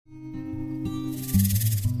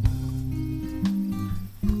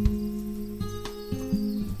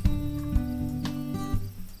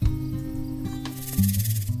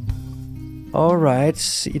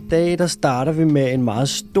Alright, i dag der starter vi med en meget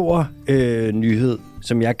stor nyhed,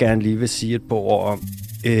 som jeg gerne lige vil sige et par ord om.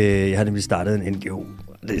 Jeg har nemlig startet en NGO,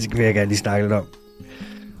 det skal jeg gerne lige snakke lidt om.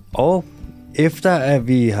 Og efter at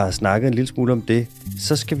vi har snakket en lille smule om det,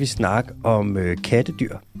 så skal vi snakke om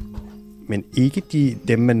kattedyr. Men ikke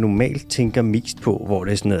dem, man normalt tænker mest på, hvor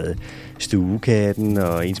det er sådan noget stuekatten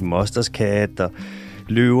og ens mosters kat og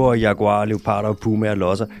løver, jaguar, leoparder og pumaer og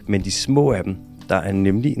losser. Men de små af dem, der er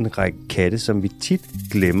nemlig en række katte, som vi tit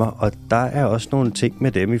glemmer, og der er også nogle ting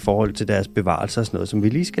med dem i forhold til deres bevarelse og sådan noget, som vi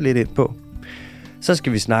lige skal lidt ind på. Så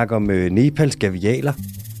skal vi snakke om Nepals gavialer.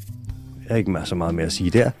 Jeg har ikke så meget mere at sige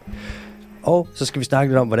der. Og så skal vi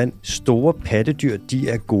snakke lidt om, hvordan store pattedyr, de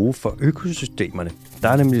er gode for økosystemerne. Der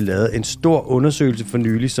er nemlig lavet en stor undersøgelse for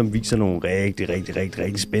nylig, som viser nogle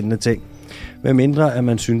rigtig spændende ting. Med mindre, at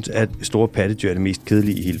man synes, at store pattedyr er det mest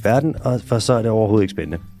kedelige i hele verden, og for så er det overhovedet ikke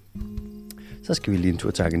spændende. Så skal vi lige en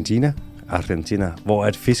tur til Argentina, hvor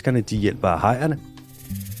at fiskerne, de hjælper hajerne.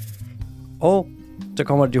 Og så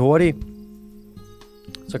kommer de hurtige.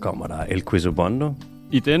 Så kommer der El Quizobondo.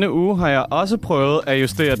 I denne uge har jeg også prøvet at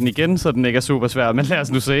justere den igen, så den ikke er super svær, men lad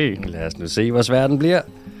os nu se. Lad os nu se, hvor svær den bliver.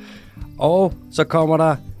 Og så kommer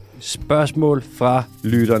der spørgsmål fra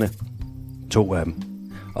lytterne. 2 af dem.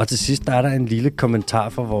 Og til sidst der er der en lille kommentar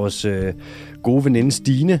fra vores gode veninde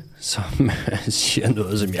Stine, som siger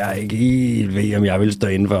noget, som jeg ikke helt ved, om jeg vil stå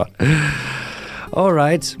inden for.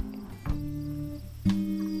 Alright.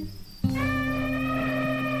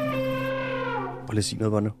 Prøv lige at sige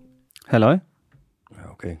noget, Bondo. Halløj.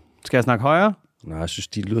 Ja, okay. Skal jeg snakke højere? Nej, jeg synes,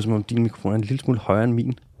 det lyder som om din mikrofon er en lille smule højere end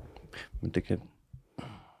min. Men det kan...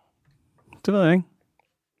 Det ved jeg ikke.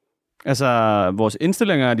 Altså, vores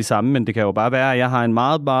indstillinger er de samme, men det kan jo bare være, at jeg har en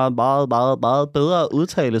meget bedre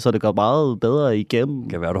udtale, så det går meget bedre igennem.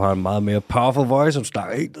 Det kan være, at du har en meget mere powerful voice, og du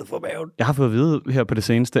snakker helt ned fra maven. Jeg har fået at vide her på det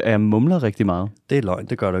seneste, at jeg mumler rigtig meget. Det er løgn,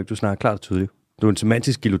 det gør du ikke. Du snakker klart og tydeligt. Du er en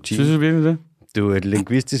semantisk guillotine. Synes du virkelig det? Du er et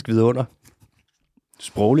lingvistisk vidunder.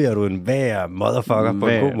 Sproglig er du en hver motherfucker på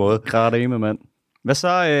en god måde. Grademe, mand. Hvad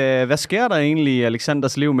så? Hvad sker der egentlig i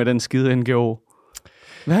Alexanders liv med den skide NGO?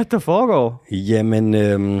 Hvad er det, der foregår? Jamen,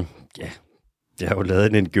 jeg har jo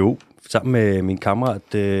lavet en NGO sammen med min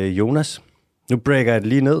kammerat Jonas. Nu breaker jeg det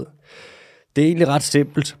lige ned. Det er egentlig ret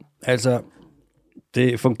simpelt. Altså,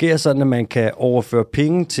 det fungerer sådan, at man kan overføre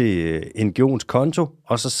penge til NGO'ens konto,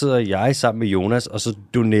 og så sidder jeg sammen med Jonas, og så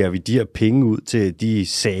donerer vi de her penge ud til de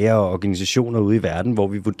sager og organisationer ude i verden, hvor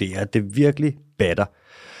vi vurderer, at det virkelig batter.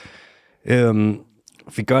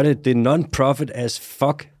 Vi gør det er non-profit as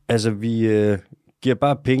fuck. Altså, vi giver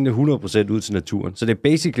bare pengene 100% ud til naturen. Så det er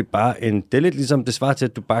basically bare det er lidt ligesom, det svarer til,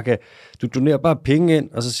 at du donerer bare penge ind,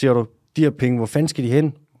 og så siger du, de her penge, hvor fanden skal de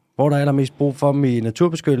hen? Hvor der er allermest brug for dem i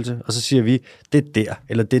naturbeskyttelse, og så siger vi, det er der,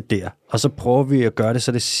 eller det er der. Og så prøver vi at gøre det,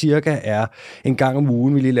 så det cirka er en gang om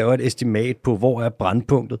ugen, vi lige laver et estimat på, hvor er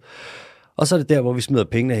brandpunktet. Og så er det der, hvor vi smider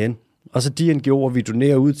pengene hen. Og så de NGO'er, vi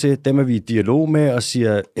donerer ud til, dem er vi i dialog med og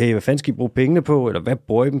siger, hey, hvad fanden skal I bruge pengene på, eller hvad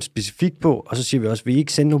bruger I dem specifikt på? Og så siger vi også, vil I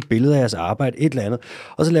ikke sende nogle billeder af jeres arbejde, et eller andet.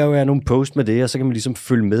 Og så laver jeg nogle post med det, og så kan man ligesom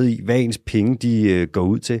følge med i, hvad ens penge de går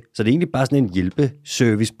ud til. Så det er egentlig bare sådan en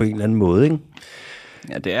hjælpeservice på en eller anden måde, ikke?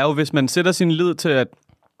 Ja, det er jo, hvis man sætter sin lid til, at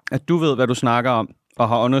du ved, hvad du snakker om, og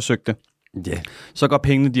har undersøgt det, så går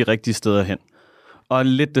pengene de rigtige steder hen. Og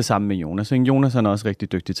lidt det samme med Jonas. Jonas han er også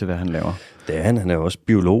rigtig dygtig til, hvad han laver. Det er han. Han er også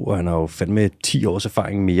biolog, og han har jo fandme 10 års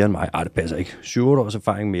erfaring mere end mig. Ej, det passer ikke. 7-8 års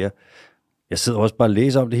erfaring mere. Jeg sidder også bare og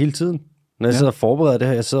læser om det hele tiden. Når jeg sidder og forbereder det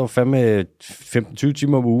her, jeg sidder jo fandme 15-20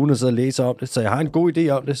 timer om ugen og sidder og læser om det, så jeg har en god idé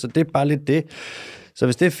om det, så det er bare lidt det. Så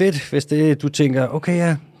hvis det er fedt, hvis det du tænker, okay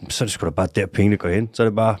ja, så er det sgu da bare der pengene går hen. Så er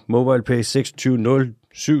det bare MobilePay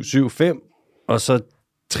 260775, og så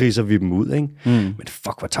trisser vi dem ud, ikke? Men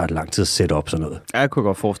fuck, hvor tager det lang tid at sætte op sådan noget. Ja, jeg kunne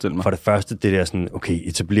godt forestille mig. For det første, det der sådan, okay,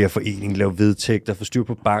 etablere forening, lave vedtægter, få styr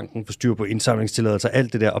på banken, få styr på indsamlingstilladelser,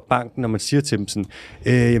 alt det der. Og banken, når man siger til dem sådan,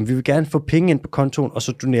 jamen, vi vil gerne få penge ind på kontoen, og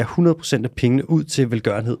så donere 100% af pengene ud til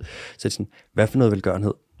velgørenhed. Så det er sådan, hvad for noget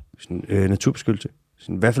velgørenhed? Sådan, naturbeskyttelse.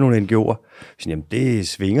 Sådan, hvad for nogle NGO'er? Sådan, jamen, det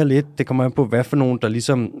svinger lidt. Det kommer an på, hvad for nogen, der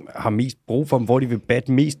ligesom har mest brug for dem, hvor de vil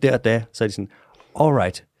batte mest der og da. Så er de sådan,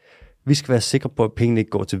 alright. Vi skal være sikre på, at pengene ikke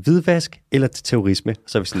går til hvidvask eller til terrorisme.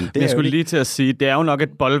 Så er vi sådan, jeg skulle lige til at sige, det er jo nok et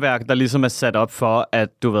boldværk, der ligesom er sat op for, at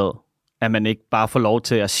du ved, at man ikke bare får lov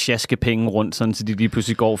til at sjaske penge rundt, sådan så de lige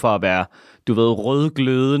pludselig går fra at være, du ved,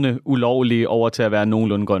 rødglødende, ulovlige over til at være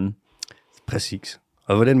nogenlunde grønne. Præcis.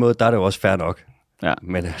 Og på den måde, der er det jo også fair nok. Ja.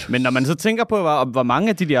 Men når man så tænker på, hvor mange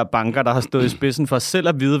af de der banker, der har stået i spidsen for selv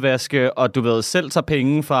at hvidvaske, og du ved, selv tager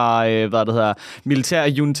penge fra, militære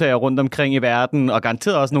juntager rundt omkring i verden, og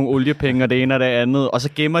garanteret også nogle oliepenge og det ene og det andet, og så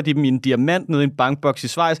gemmer de dem i en diamant nede i en bankboks i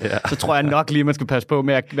Schweiz, så tror jeg nok lige, man skal passe på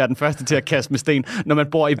med at være den første til at kaste med sten, når man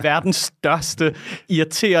bor i verdens største,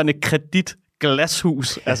 irriterende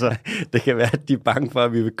glashus. Altså. Det kan være, at de er bange for,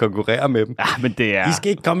 at vi vil konkurrere med dem. Ja, men det er... De skal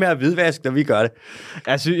ikke komme her og hvidvaske, når vi gør det.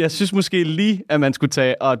 Jeg synes måske lige, at man skulle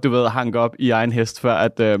tage og, hanke op i egen hest, før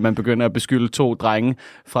at man begynder at beskylde 2 drenge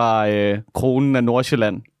fra kronen af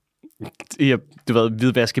Nordsjælland i at,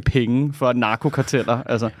 hvidvaske penge for narkokarteller.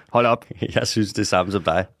 Altså, hold op. Jeg synes det samme som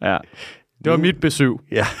dig. Ja. Det var mit besøg.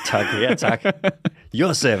 Ja, tak. Ja, tak.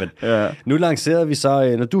 You're 7. Ja. Nu lancerede vi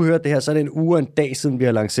så, når du hørte det her, så er det en uge og en dag siden, vi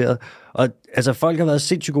har lanceret. Og altså, folk har været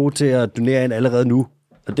sindssygt gode til at donere ind allerede nu.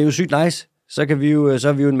 Og det er jo sygt nice. Så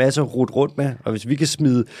har vi jo en masse at rute rundt med. Og hvis vi kan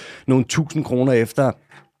smide nogle 1000 kroner efter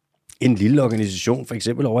en lille organisation, for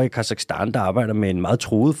eksempel over i Kazakhstan, der arbejder med en meget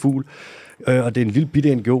truet fugl, og det er en lille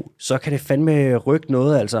bitte NGO, så kan det fandme rykke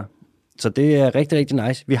noget, altså. Så det er rigtig, rigtig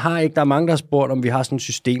nice. Der er mange, der har spurgt, om vi har sådan et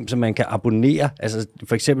system, som man kan abonnere, altså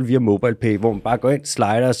for eksempel via MobilePay, hvor man bare går ind,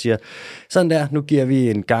 slider og siger, sådan der, nu giver vi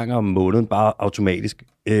en gang om måneden, bare automatisk.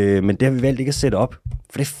 Men det har vi valgt ikke at sætte op,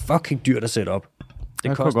 for det er fucking dyrt at sætte op.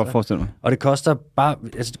 Det kan jeg godt forestille mig. Og det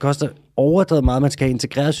koster overdrevet meget. Man skal have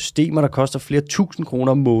integreret systemer, der koster flere 1000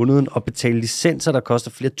 kroner om måneden, og betale licenser, der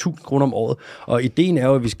koster flere 1000 kroner om året. Og ideen er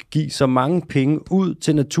jo, at vi skal give så mange penge ud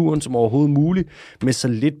til naturen som overhovedet muligt, med så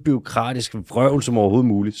lidt bureaukratisk vrøvl som overhovedet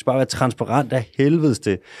muligt. Så bare være transparent af helvedes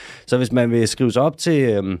til. Så hvis man vil skrive sig op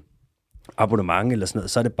til abonnement eller sådan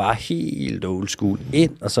noget, så er det bare helt old school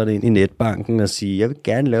ind, og så er det ind i netbanken og sige, jeg vil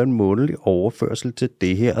gerne lave en månedlig overførsel til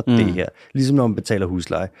det her og det her. Ligesom når man betaler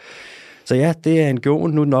husleje. Så ja, det er NGO'en.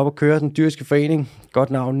 Nu er den oppe at køre, Den Dyriske Forening. Godt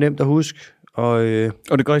navn, nemt at huske. Og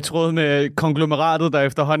det går i tråd med konglomeratet, der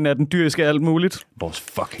efterhånden er Den Dyriske alt muligt. Vores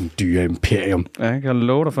fucking dyre imperium. Ja, kan jeg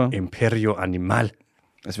love dig for. Imperio Animal.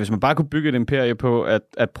 Altså, hvis man bare kunne bygge et imperie på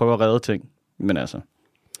at prøve at redde ting. Men altså,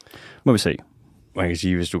 må vi se. Man kan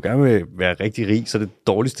sige, hvis du gerne vil være rigtig rig, så er det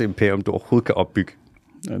dårligste imperium, du overhovedet kan opbygge.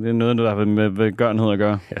 Ja, det er noget, der har med velgørenhed at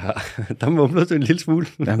gøre. Ja, der mumler du en lille smule.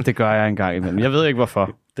 Jamen, det gør jeg engang imellem. Jeg ved ikke,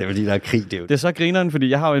 hvorfor. Det er fordi, der er krig, det er jo. Det er så grineren, fordi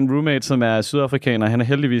jeg har jo en roommate, som er sydafrikaner. Han er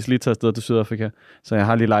heldigvis lige taget afsted til Sydafrika, så jeg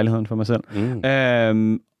har lige lejligheden for mig selv.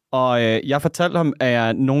 Jeg fortalte ham, at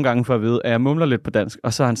jeg nogle gange får at vide, at jeg mumler lidt på dansk,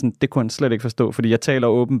 og så er han sådan, det kunne han slet ikke forstå, fordi jeg taler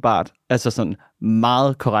åbenbart, altså sådan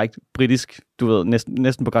meget korrekt britisk, du ved,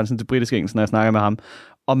 næsten på grænsen til britisk engelsk, når jeg snakker med ham,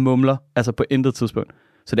 og mumler, altså på intet tidspunkt.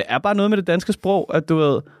 Så det er bare noget med det danske sprog, at du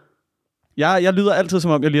ved, jeg lyder altid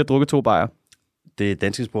som om, jeg lige har drukket 2 bajer. Det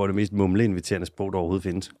danske sprog er det mest mumleinviterende sprog, der overhovedet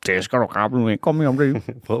findes. Det skal du rappe nu, ikke? Kom med om det.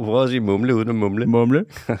 Prøv at sige mumle uden at mumle. Mumle?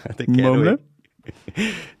 Det kan mumle. Du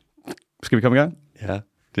ikke. Skal vi komme i gang? Ja.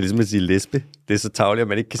 Det er ligesom at sige lesbe. Det er så tarveligt, at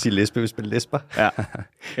man ikke kan sige lesbe, hvis man lesber. Ja.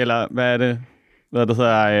 Eller hvad er det? Hvad der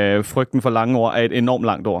hedder, frygten for lange ord er et enormt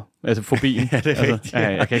langt ord. Altså fobien. Ja, det er rigtigt. Ja,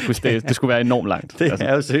 jeg kan ikke huske det. Det skulle være enormt langt. Det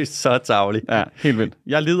er jo seriøst så tarveligt. Ja, helt vildt.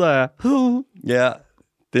 Jeg lider af... Ja,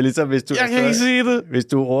 det er ligesom, hvis du... Jeg kan ikke sige det. Hvis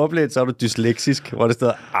du er overblædt, så er du dysleksisk, hvor det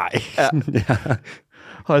står ej. Ja.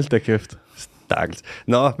 Hold da kæft. Stakkels.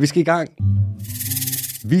 Nå, vi skal i gang.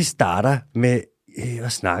 Vi starter med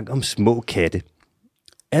at snakke om små katte.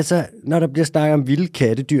 Altså, når der bliver snakket om vilde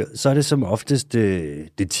kattedyr, så er det som oftest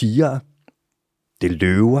det tiger, det er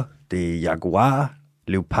løver, det er jaguarer,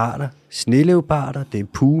 leoparder, sneleoparder, det er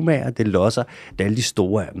pumaer, det er losser, det er alle de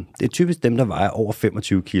store af dem. Det er typisk dem, der vejer over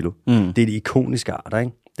 25 kilo. Det er de ikoniske arter,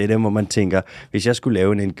 ikke? Det er dem, hvor man tænker, hvis jeg skulle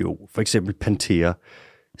lave en NGO, for eksempel Pantera,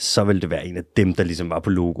 så ville det være en af dem, der ligesom var på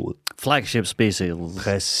logoet. Flagship species.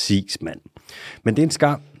 Præcis, mand. Men det er en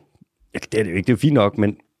skam. Ja, det er det jo ikke, det er jo fint nok,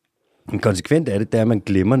 men en konsekvent af det, det er, at man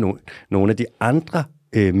glemmer nogle af de andre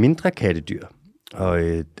mindre kattedyr. Og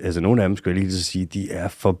altså nogle af dem, skulle jeg lige sige, de er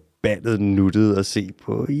forbandet nuttede at se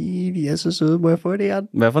på. De er så søde. Må jeg få et æren?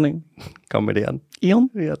 Hvad for en? Kom med det æren. Æren?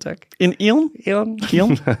 Ja, tak. En æren? Æren.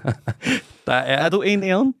 Er du en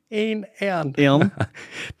æren? En æren. Æren.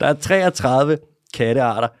 Der er 33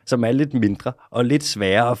 kattearter, som er lidt mindre og lidt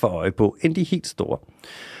sværere at få øje på, end de helt store.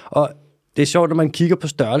 Og det er sjovt, når man kigger på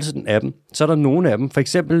størrelsen af dem, så er der nogle af dem. For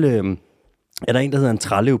eksempel er der en, der hedder en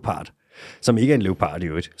træleopard, som ikke er en leopard i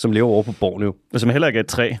øvrigt, som lever over på Borneo. Og som heller ikke er et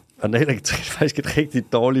træ. Og den er heller ikke et træ, faktisk et rigtig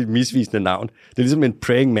dårligt, misvisende navn. Det er ligesom en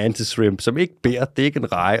praying mantis shrimp, som ikke bærer, det er ikke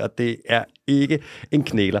en reje, og det er ikke en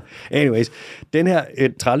knæler. Anyways, den her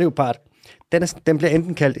træleopard, den bliver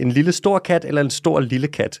enten kaldt en lille stor kat, eller en stor lille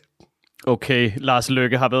kat. Okay, Lars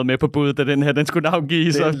Løkke har været med på budet, da den her, den skulle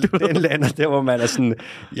navngives. Den lander der, hvor man er sådan,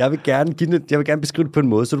 jeg vil gerne beskrive det på en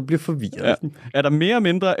måde, så du bliver forvirret. Ja. Er der mere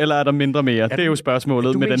mindre, eller er der mindre mere? Det er jo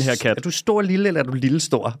spørgsmålet med den her kat. Er du stor lille, eller er du lille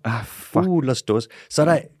stor? Fuck. Stos. Så er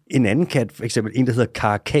der en anden kat, for eksempel en, der hedder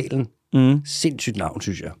Karakalen. Sindssygt navn,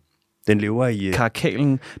 synes jeg. Den lever i...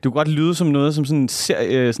 Karakalen. Det kunne godt lyde som noget som sådan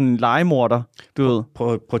en legemorder, du ved.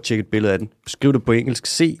 Prøv at tjekke et billede af den. Skriv det på engelsk.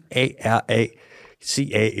 C-A-R-A-C-A-L.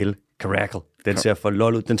 Caracal. Den ser for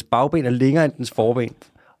lol ud. Dens bagben er længere end dens forben. Så er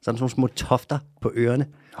der sådan nogle små tofter på ørerne.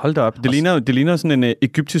 Hold da op. Det ligner sådan en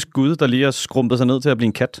egyptisk gud, der lige har skrumpet sig ned til at blive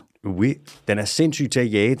en kat. Oui. Den er sindssyg til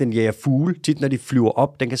at jage. Den jager fugle. Tit når de flyver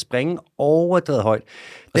op. Den kan springe overdrevet højt.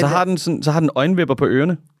 Og så har den øjenvipper på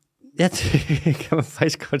ørerne. Ja, det kan man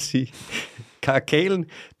faktisk godt sige. Karakalen,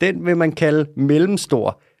 den vil man kalde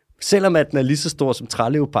mellemstor. Selvom at den er lige så stor som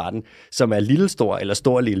træleoparden, som er lille stor eller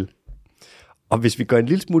stor lille. Og hvis vi går en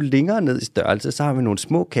lille smule længere ned i størrelse, så har vi nogle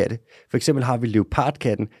små katte. For eksempel har vi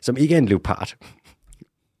leopardkatten, som ikke er en leopard.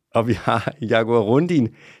 Og vi har jaguar rundin,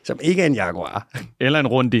 som ikke er en jaguar. Eller en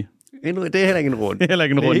rundi. Det er heller ikke en rundi. Heller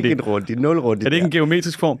ikke en rundi. Det er ikke en rundi. Nul rundi. Er det ikke en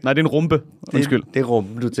geometrisk form? Nej, det er en rumpe. Undskyld. Det er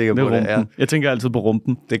rumpen, du tænker på. Det er. Jeg tænker altid på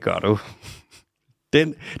rumpen. Det gør du.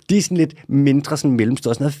 De er sådan lidt mindre, sådan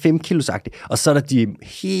mellemstore, sådan noget 5 kilosagtigt. Og så er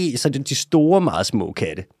der de store, meget små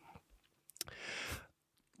katte.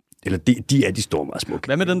 Eller de er de store, meget små katte.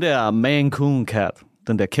 Hvad med den der Maine Coon cat?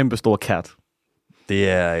 Den der kæmpe store kat? Det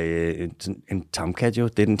er en tamkat jo.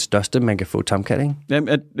 Det er den største, man kan få tamkat, ikke? Jamen,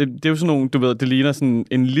 det er jo sådan nogle, du ved, det ligner sådan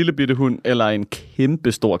en lille bitte hund, eller en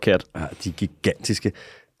kæmpe stor kat. Ja, de er gigantiske.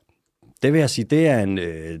 Det vil jeg sige, det er en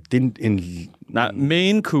nej,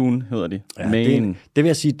 Maine Coon hedder de. Ja, det vil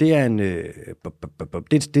jeg sige, det er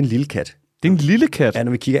det er en lille kat. Det er en lille kat? Ja,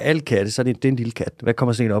 når vi kigger alle katte, så er det en lille kat. Hvad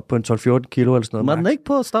kommer sådan op på en 12-14 kilo eller sådan noget? Men den er ikke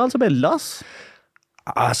på størrelse med los?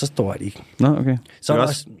 Så stor er de ikke. Nå, okay. Så er der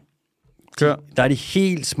også... Der er de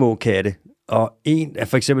helt små katte, og en er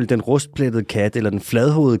for eksempel den rustplettede kat, eller den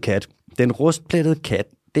fladhovedede kat. Den rustplettede kat,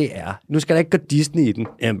 det er... Nu skal der ikke gå Disney i den,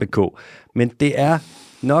 MBK, men det er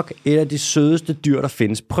nok et af de sødeste dyr, der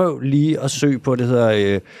findes. Prøv lige at søge på, det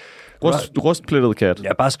hedder... Rustplettet kat.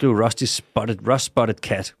 Ja, bare skriv Rust Spotted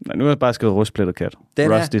Cat. Nej, nu har jeg bare skrevet rustplettet kat.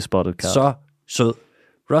 Den Rusty Spotted Cat. Så sød.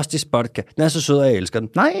 Rusty Spotted Cat. Den er så sød, og jeg elsker den.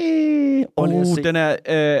 Nej! Den er...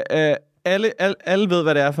 Alle ved,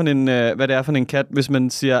 hvad det er for en kat, hvis man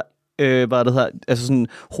siger, hvad det hedder, altså sådan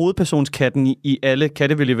hovedpersonskatten i alle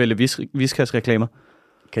Kattevælge Viskas-reklamer.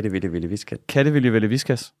 Kattevælge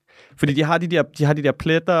Viskas. Fordi de har de der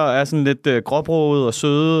pletter, og er sådan lidt gråbrogede og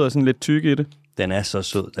søde, og sådan lidt tykke i det. Den er så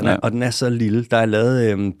sød, og den er så lille. Der er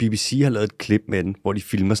lavet, BBC har lavet et klip med den, hvor de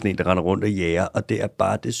filmer sådan en, der render rundt og jager, og det er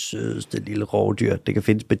bare det sødeste lille rovdyr. Det kan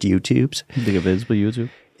findes på YouTube.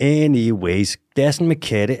 Anyways, det er sådan med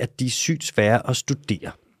katte, at de er sygt svære at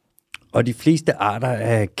studere. Og de fleste arter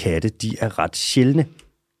af katte, de er ret sjældne.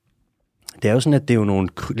 Det er jo sådan, at det er jo nogle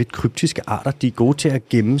lidt kryptiske arter. De er gode til at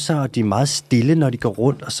gemme sig, og de er meget stille, når de går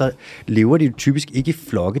rundt. Og så lever de jo typisk ikke i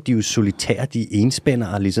flokke. De er jo solitære, de er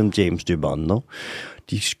enspændere, ligesom James Bond.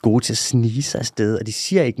 De er gode til at snige sig afsted, og de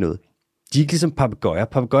siger ikke noget. De er ikke ligesom papegøjer.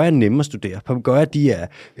 Papegøjer er nemme at studere. Papegøjer, de er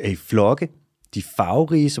i flokke. De er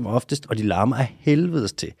farverige som oftest, og de larmer af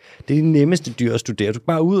helvedes til. Det er de nemmeste dyr at studere. Du går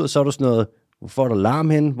bare ud, og så er du sådan noget, hvor er der larm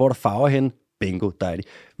hen, hvor er der farver hen. Bingo, dejligt.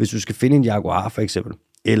 Hvis du skal finde en jaguar, for eksempel,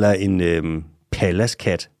 eller en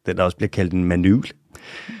palaskat, den der også bliver kaldt en manuel.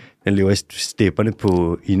 Den lever i stepperne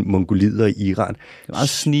i Mongoliet og i Iran. Det er meget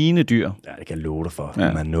snigende dyr. Ja, det kan jeg love dig for.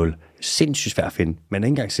 Ja. Manuel. Sindssygt svært at finde. Man er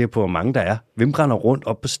ikke engang sikker på, hvor mange der er. Hvem render rundt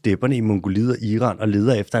op på stepperne i Mongoliet og Iran og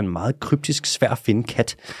leder efter en meget kryptisk, svær at finde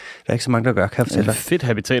kat? Der er ikke så mange, der gør, kan jeg fortælle dig. Fedt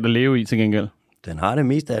habitat at leve i til gengæld. Den har det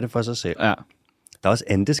meste af det for sig selv. Ja. Der er også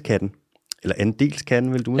Andeskatten. Eller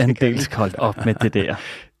Andelskatten, vil du måske kalde det. Hold op med det der.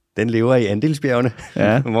 Den lever i Andelsbjergene,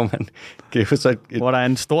 ja. hvor man kan så hvor der er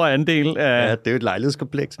en stor andel af... Ja, det er jo et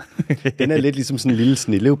lejlighedskompleks. Den er lidt ligesom sådan en lille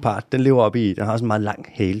sneleopard. Den lever op i... Den har sådan en meget lang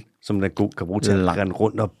hale, som den kan bruge til at rende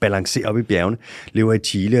rundt og balancere op i bjergene. Lever i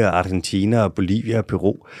Chile, Argentina, Bolivia og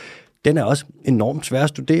Peru. Den er også enormt svær at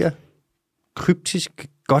studere. Kryptisk,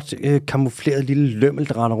 godt kamufleret lille lømmel,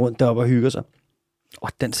 der render rundt deroppe og hygger sig.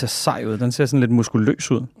 Den ser sej ud. Den ser sådan lidt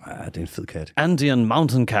muskuløs ud. Ja, det er en fed kat. Andean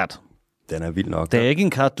Mountain Cat. Den er vild nok. Det er ikke en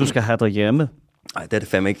kat, du skal have derhjemme. Nej, det er det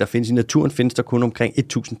fandme ikke. Der findes i naturen der kun omkring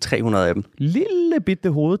 1.300 af dem. Lille bitte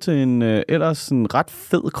hoved til en ellers en ret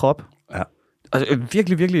fed krop. Ja. Altså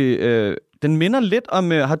virkelig, den minder lidt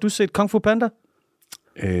om... har du set Kung Fu Panda?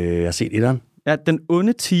 Jeg har set etteren. Ja, den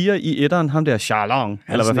onde tiger i etteren, ham der Charlong.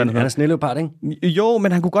 Eller hvad fanden? Han er sneleopard, ikke? Jo,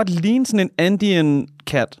 men han kunne godt ligne sådan en Andean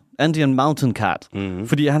cat. Andean Mountain Cat. Mm-hmm.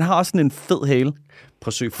 Fordi han har også sådan en fed hale. Prøv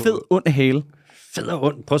at søge på... Fed, ond hale. Fed og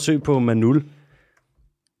ond. Prøv at søge på Manul.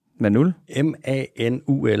 Manul?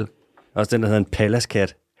 M-A-N-U-L. Også den, der hedder en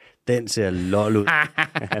Pallaskat. Den ser lol ud.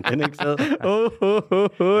 Den er ikke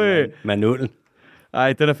fed. Manul.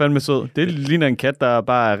 Ej, den er fandme sød. Det ligner en kat, der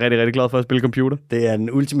bare er rigtig, rigtig glad for at spille computer. Det er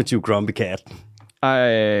en ultimativ grumpy cat.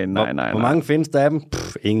 Ej, nej. Hvor mange findes der af dem?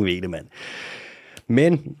 Ingen ved det, mand.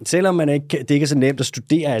 Men selvom det ikke er så nemt at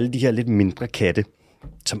studere alle de her lidt mindre katte,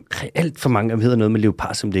 som alt for mange af dem hedder noget med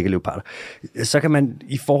leopard, som det ikke er leoparder, så kan man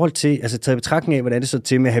i forhold til, altså taget betragtning af, hvordan det så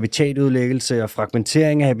til med habitatudlæggelse og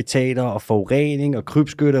fragmentering af habitater og forurening og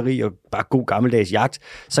krybskytteri og bare god gammeldags jagt,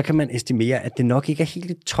 så kan man estimere, at det nok ikke er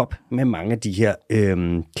helt i top med mange af de her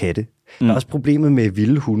katte. Der er også problemet med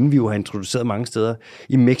vilde hunde, vi jo har introduceret mange steder.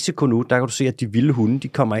 I Mexico nu, der kan du se, at de vilde hunde, de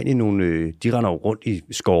kommer ind i nogle, de render rundt i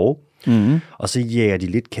skove, og så jager de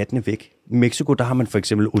lidt kattene væk. I Mexico, der har man for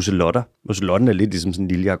eksempel ocelotter. Ocelotten er lidt ligesom sådan en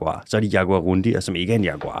lille jaguar. Så er de jaguarundier, som ikke er en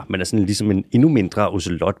jaguar, men er sådan ligesom en endnu mindre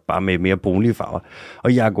ocelot, bare med mere brunlige farver.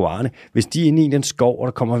 Og jaguarerne, hvis de er inde i den skov, og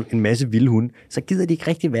der kommer en masse vilde hunde, så gider de ikke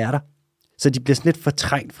rigtig være der. Så de bliver sådan lidt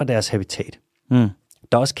fortrængt fra deres habitat.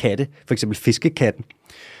 Der er også katte, for eksempel fiskekatten,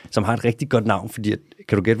 som har et rigtig godt navn, fordi,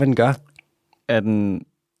 kan du gætte, hvad den gør?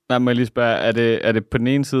 Må jeg lige spørge, er det på den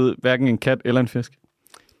ene side hverken en kat eller en fisk?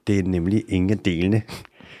 Det er nemlig ingen af delene.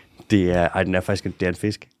 Det er en fisk.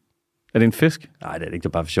 Er det en fisk? Nej, det er ikke, det er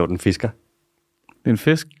bare for sjovt, en fisker. Det er en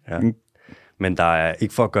fisk? Ja. Men der er,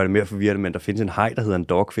 ikke for at gøre det mere forvirrende, men der findes en haj, der hedder en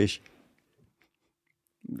dogfish.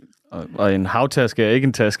 Og en havtaske er ikke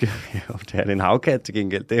en taske. Jo, det er en havkat til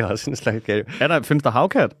gengæld. Det er også en slags kat. Findes der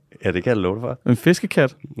havkat? Ja, det kan jeg love dig for. En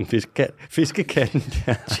fiskekat? En fiskekat. Fiskekatten.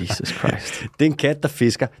 Jesus Christ. Det er en kat, der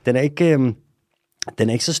fisker. Den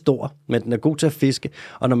er ikke så stor, men den er god til at fiske.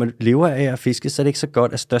 Og når man lever af at fiske, så er det ikke så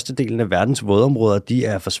godt, at størstedelen af verdens vådområder, de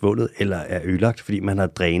er forsvundet eller er ødelagt, fordi man har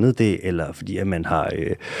drænet det, eller fordi at man har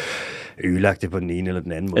ødelagt det på den ene eller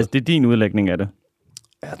den anden måde. Altså, det er din udlægning af det?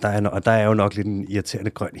 Ja, der er jo nok lidt en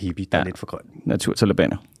irriterende grøn hippie, der er lidt for grøn.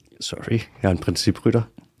 Naturtalibaner. Sorry, jeg er en principrytter.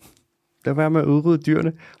 Lad være med at udrydde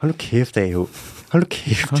dyrene. Hold nu kæft, A.H.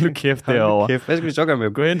 Hold nu kæft derovre. Hvad skal vi så gøre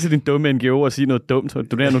med? Gå hen til din dumme NGO og sige noget dumt.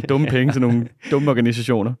 Doner nogle dumme penge til nogle dumme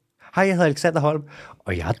organisationer. Hej, jeg hedder Alexander Holm,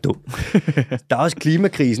 og jeg er dum. Der er også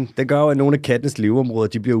klimakrisen. Den gør jo, at nogle af kattenes leveområder,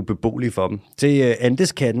 de bliver ubeboelige for dem. Til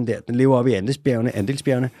Andeskatten der, den lever oppe i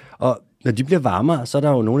Andesbjergene, og når de bliver varmere, så er der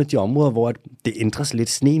jo nogle af de områder, hvor det ændrer sig lidt.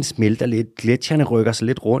 Sneen smelter lidt, gletsjerne rykker sig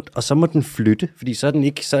lidt rundt, og så må den flytte, fordi så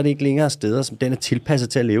er det ikke længere steder, som den er tilpasset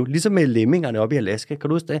til at leve. Ligesom med lemmingerne oppe i Alaska, kan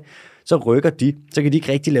du huske det? Så rykker de, så kan de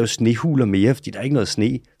ikke rigtig lave snehuler mere, fordi der er ikke noget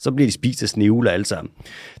sne. Så bliver de spist af snehuler alle sammen.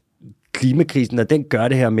 Klimakrisen, når den gør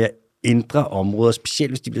det her med at ændre områder,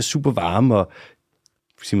 specielt hvis de bliver super varme, og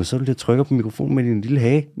Simon, så vil jeg trykke på mikrofonen med din lille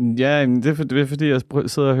hage. Ja, det er fordi, jeg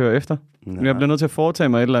sidder og hører efter. Nej. Jeg bliver nødt til at foretage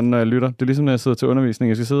mig et eller andet, når jeg lytter. Det er ligesom, når jeg sidder til undervisning.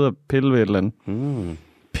 Jeg skal sidde og pille ved et eller andet.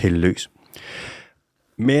 Pille løs.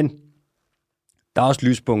 Men der er også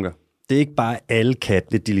lyspunkter. Det er ikke bare alle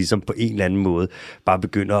katte, de ligesom på en eller anden måde bare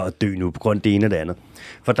begynder at dø nu på grund af det ene og det andet.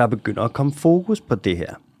 For der begynder at komme fokus på det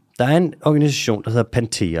her. Der er en organisation, der hedder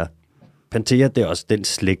Panthera. Panthera, det er også den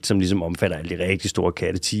slægt, som ligesom omfatter alle de rigtig store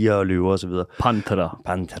katte, tiger og løver osv.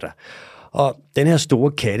 Panthera. Og den her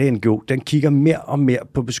store katte-NGO, den kigger mere og mere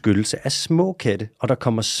på beskyttelse af små katte, og der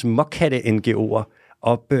kommer småkatte-NGO'er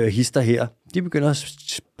op hister her. De begynder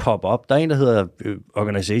at poppe op. Der er en, der hedder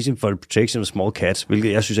Organization for the Protection of Small Cats,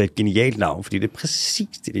 hvilket jeg synes er et genialt navn, fordi det er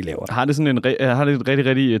præcis det, de laver. Har det et rigtig,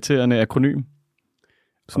 rigtig irriterende akronym?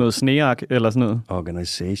 Sådan noget sneak eller sådan noget?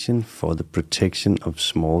 Organization for the Protection of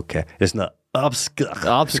Small Cats. Det er sådan noget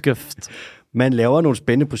opskrift. Man laver nogle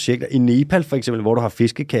spændende projekter. I Nepal for eksempel, hvor du har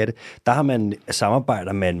fiskekatte, der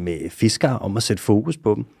samarbejder man med fiskere om at sætte fokus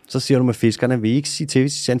på dem. Så siger du med fiskerne, vil I ikke sige til,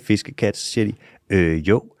 hvis I ser en fiskekat? Så siger de,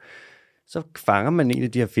 jo. Så fanger man en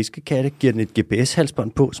af de her fiskekatte, giver den et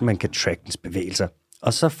GPS-halsbånd på, så man kan track dens bevægelser.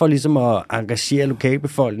 Og så for ligesom at engagere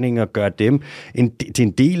lokalbefolkningen og gøre dem til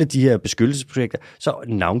en del af de her beskyttelsesprojekter, så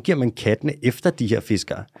navngiver man kattene efter de her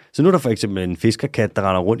fiskere. Så nu er der for eksempel en fiskerkat, der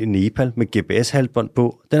render rundt i Nepal med GPS-halsbånd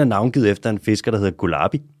på. Den er navngivet efter en fisker, der hedder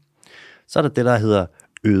Gulabi. Så er der det, der hedder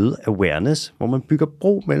øget awareness, hvor man bygger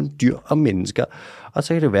bro mellem dyr og mennesker. Og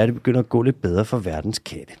så kan det være, at det begynder at gå lidt bedre for verdens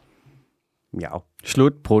katte. Miau.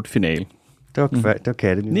 Slut på et final. Det var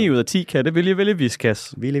katte. 9 ud af 10 katte vil jeg vælge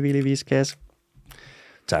viskas. Ville viskas.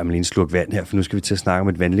 Tager man lige en slurk vand her, for nu skal vi til at snakke om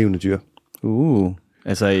et vandlevende dyr.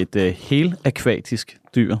 Altså et helakvatisk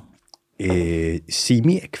dyr.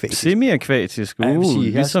 Semi-akvatisk. Semi-akvatisk.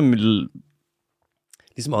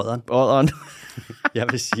 Ligesom odderen. Jeg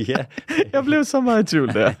vil sige, ja. Jeg blev så meget i tvivl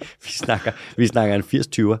der. Vi snakker en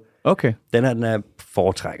 80-20'er. Okay. Den er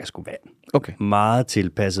foretrækker sgu vand. Okay. Meget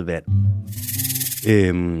tilpasset vand.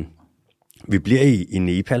 Vi bliver i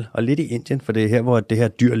Nepal og lidt i Indien, for det er her, hvor det her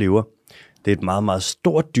dyr lever. Det er et meget, meget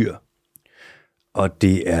stort dyr, og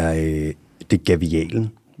det er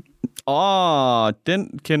gavialen.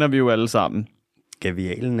 Den kender vi jo alle sammen.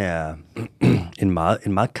 Gavialen er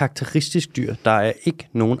en meget karakteristisk dyr. Der er ikke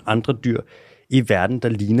nogen andre dyr i verden, der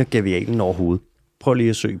ligner gavialen overhovedet. Prøv lige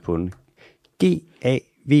at søge på den. G-A-V-I-A-L.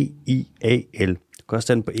 Du kan også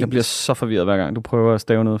tage den på engelsk. Jeg bliver så forvirret hver gang, du prøver at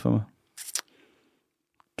stave noget for mig.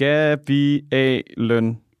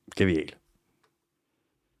 Gavialen. Gavial.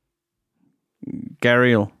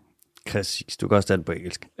 Gariel. Præcis. Du kan også tage den på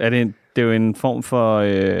engelsk. Det er jo en form for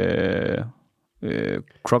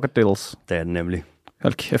crocodiles. Det er den nemlig.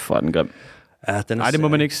 Hold kæft, hvor er den grim. Ja, den er Nej, det må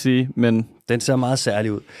man ikke sige, men... Den ser meget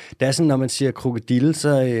særlig ud. Det er sådan, når man siger krokodille,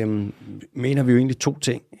 så mener vi jo egentlig to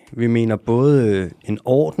ting. Vi mener både en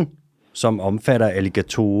orden, som omfatter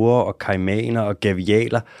alligatorer og kaimaner og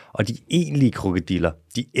gavialer, og de egentlige krokodiller,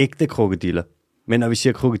 de ægte krokodiller. Men når vi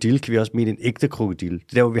siger krokodille, kan vi også mene en ægte krokodille. Det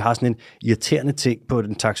er der, hvor vi har sådan en irriterende ting på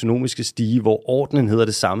den taksonomiske stige, hvor ordenen hedder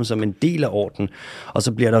det samme som en del af ordenen, og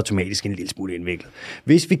så bliver det automatisk en lille smule indviklet.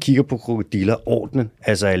 Hvis vi kigger på krokodiller, ordenen,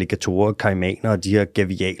 altså alligatorer, kaimaner og de her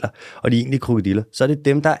gavialer, og de egentlige krokodiller, så er det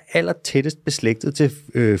dem, der er allertættest beslægtet til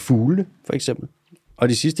fuglene, for eksempel. Og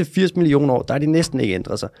de sidste 80 millioner år, der er de næsten ikke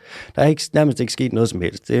ændret sig. Der er nærmest ikke sket noget som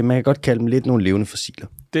helst. Man kan godt kalde dem lidt nogle levende fossiler.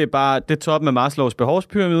 Det er toppen af Maslows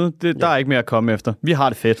behovspyramide. Der er ikke mere at komme efter. Vi har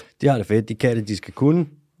det fedt. De har det fedt. De kan det, de skal kunne.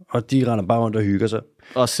 Og de render bare rundt og hygger sig.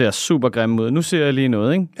 Og ser super grimme ud. Nu ser jeg lige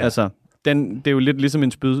noget, ikke? Ja. Altså, det er jo lidt ligesom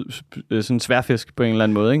en sådan en sværfisk på en eller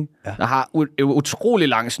anden måde, ikke? Ja. Der har utrolig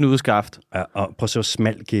lang snudeskaft. Ja, og prøv at se, hvor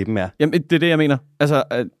smal kæben er. Jamen, det er det, jeg mener. Altså,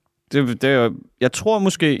 det er jo, jeg tror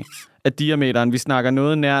måske, at diameteren, vi snakker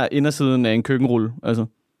noget nær indersiden af en køkkenrulle. Altså.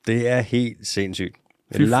 Det er helt sindssygt.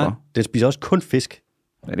 Den spiser også kun fisk.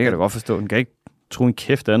 Ja, det kan jeg da godt forstå. Den kan ikke tro en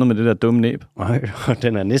kæft andet med det der dumme næb. Nej, og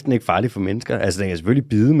den er næsten ikke farlig for mennesker. Altså, den kan selvfølgelig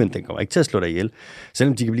bide, men den kommer ikke til at slå dig ihjel.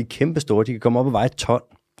 Selvom de kan blive kæmpestore, de kan komme op og veje et ton.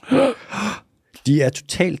 De er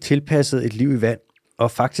totalt tilpasset et liv i vand.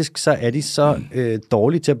 Og faktisk så er de så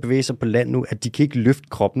dårlige til at bevæge sig på land nu, at de kan ikke løfte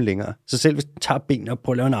kroppen længere. Så selv hvis den tager benene og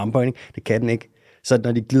prøver at lave en armbøjning, det kan den ikke. Så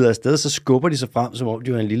når de glider afsted, så skubber de sig frem, som om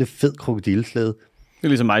de var en lille fed krokodilleslæde. Det er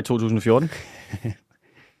ligesom mig i 2014.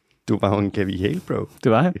 Du var jo en gavial, bro.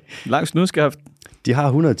 Det var jeg. Lang snudskaft. De har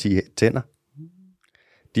 110 tænder.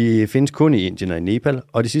 De findes kun i Indien og i Nepal,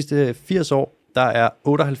 og de sidste 80 år, der er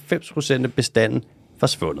 98% af bestanden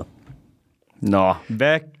forsvundet. Nå,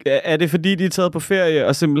 hvad er det fordi, de er taget på ferie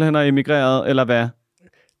og simpelthen har emigreret, eller hvad?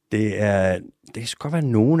 Det kan godt være, at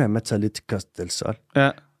nogen af dem er taget lidt til Costa del Sol.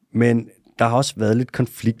 Ja. Men der har også været lidt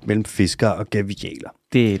konflikt mellem fiskere og gavialer.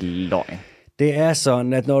 Det er løgn. Det er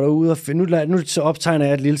sådan, at når du er ude og finde... Nu så optegner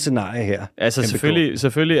jeg et lille scenarie her. Altså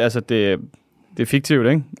selvfølgelig, altså det er fiktivt,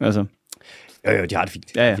 ikke? Altså. Jo, de har det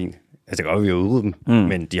fint. Ja. Fint. Altså, det går, vi har udryddet dem,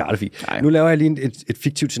 men de har det fint. Nej. Nu laver jeg lige et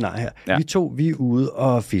fiktivt scenarie her. Ja. Vi er ude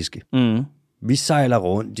og fiske. Mm. Vi sejler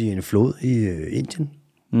rundt i en flod i Indien.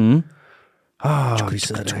 Mm. Vi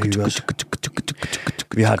sidder der og hygger os.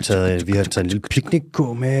 Vi har taget en lille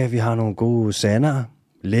picnickurv med. Vi har nogle gode sander.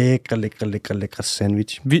 Lækre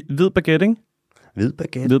sandwich. Hvid baguette, ikke? Hvid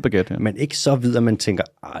baguette. Hvid baguette, ja. Men ikke så hvid, at man tænker,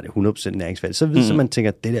 det er 100% næringsfattigt. Så hvid, så man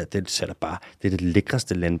tænker, det er det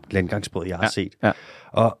lækreste landgangsbrød, jeg har set. Ja.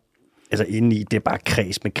 Og altså indeni, det er bare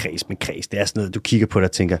kreds med kreds. Det er sådan noget, du kigger på det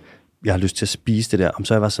og tænker, jeg har lyst til at spise det der. Om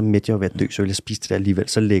så jeg var så mæt, jeg var ved at dø, så ville jeg spise det der alligevel.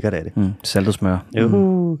 Så lækkert er det. Saltet smør.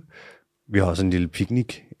 Vi har også en lille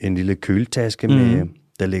picnic, en lille køletaske med,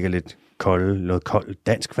 der ligger lidt noget koldt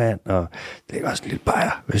dansk vand, og der ligger også en lille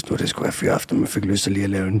bajer, hvis nu det skulle være fyraften, man fik lyst til lige at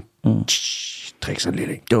lave en drikke sådan lidt.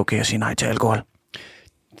 Ikke? Det er okay at sige nej til alkohol.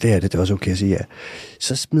 Det er det er også okay at sige ja.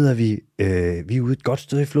 Så smider vi er ude et godt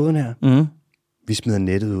sted i floden her. Mm. Vi smider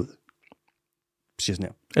nettet ud. Siger sådan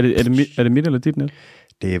her. Er det mit eller dit net?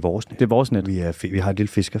 Det er vores net. Det er vores net. Vi har et lille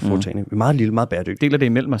fiskerforetagende. Vi er meget lille, meget bæredygtige. Deler det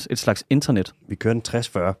imellem os. Et slags internet. Vi kører den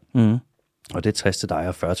 60-40. Og det er 60 til dig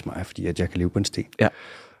og 40 til mig, fordi at jeg kan leve på en sten. Ja.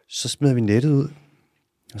 Så smider vi nettet ud,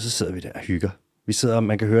 og så sidder vi der og hygger. Vi sidder, og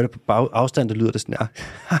man kan høre det på afstand, der lyder det sådan her.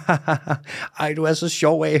 Ej, du er så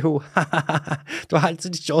sjov, Aho. Du har altid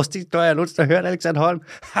de sjoveste historier, jeg nogensinde har hørt, Alexander Holm.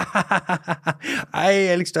 Ej,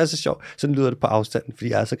 Alex, du er så sjov. Sådan lyder det på afstanden, fordi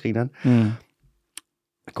jeg er så grineren.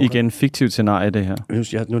 Igen, fiktivt scenarie, det her.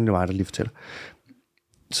 Nu er det mig, der lige fortæller.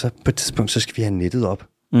 Så på et tidspunkt, så skal vi have nettet op.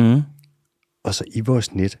 Og så i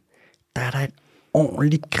vores net, der er der et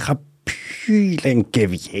ordentligt krapyl af en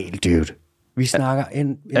gavial, dude. Vi snakker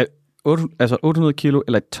 800 kilo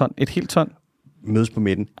eller et ton? Et helt ton? mødes på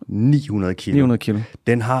midten. 900 kilo. 900 kilo.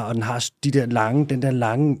 Den har den der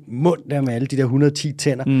lange mund der med alle de der 110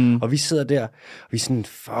 tænder. Og vi sidder der, og vi er sådan,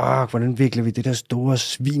 fuck, hvordan vikler vi det der store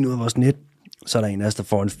svin ud af vores net? Så er der en af os, der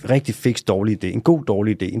får en rigtig fix dårlig idé. En god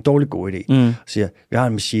dårlig idé. En dårlig god idé. Og siger, vi har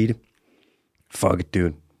en machete. Fuck it,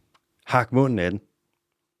 dude. Hak munden af den.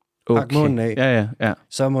 Okay. Hak munden af. Ja.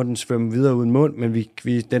 Så må den svømme videre uden mund, men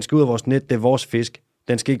den skal ud af vores net. Det er vores fisk.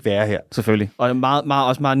 Den skal ikke være her. Selvfølgelig. Og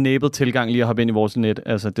også meget næbet tilgang lige at hoppe ind i vores net.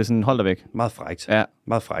 Altså, det er sådan, hold dig væk. Meget frækt. Ja.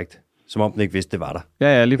 Meget frækt. Som om den ikke vidste, det var der.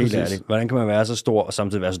 Ja, lige helt præcis. Ærligt. Hvordan kan man være så stor og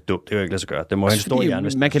samtidig være så dum? Det er jo ikke lade sig gøre. Det må have en stor hjerne.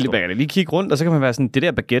 Man kan lige kigge rundt, og så kan man være sådan, det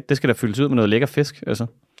der baguette, det skal da fyldes ud med noget lækker fisk. Altså.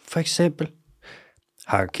 For eksempel.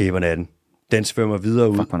 Hakker kæberne af den. Den svømmer videre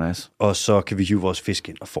ud. Fuck, nice. Og så kan vi hive vores fisk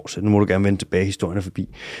ind og fortsætte. Nu må du gerne vende tilbage, historien er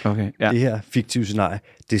forbi. Okay, ja. Det her fiktive scenarie,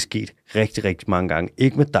 det er sket rigtig, rigtig mange gange.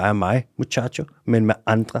 Ikke med dig og mig, muchacho, men med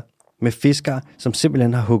andre. Med fiskere, som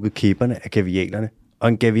simpelthen har hugget kæberne af gavialerne. Og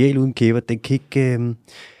en gavial uden kæber, den kan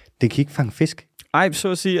ikke fange fisk. Ej, så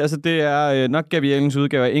at sige, altså det er nok gavialens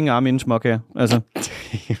udgave af ingen arme, ingen småkager. Altså.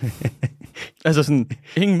 Altså sådan,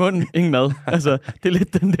 ingen mund, ingen mad. Altså, det er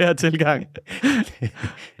lidt den der tilgang.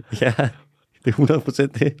 Ja, det er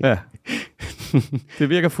 100% det. Ja. Det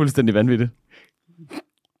virker fuldstændig vanvittigt.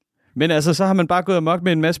 Men altså, så har man bare gået amok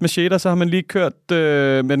med en masse macheter, så har man lige kørt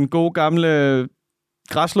med den gode gamle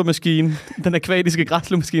græslåmaskine, den akvatiske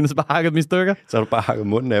græslåmaskine, og så bare hakket dem i stykker. Så har du bare hakket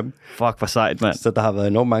munden af dem. Fuck, hvor sejt, mand. Så der har været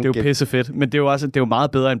enormt mange... Det er jo pissefedt, men det er jo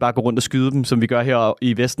meget bedre, end bare at gå rundt og skyde dem, som vi gør her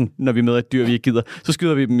i Vesten, når vi møder et dyr, vi ikke gider. Så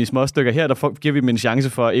skyder vi dem i små stykker. Her der giver vi dem en chance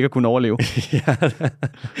for ikke at kunne overleve. Ja,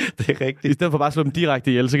 det er rigtigt. I stedet for bare at slå dem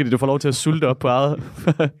direkte ihjel, så kan de få lov til at sulte op på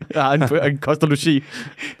en kost og logi.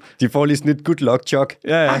 De får lige sådan et good luck chok.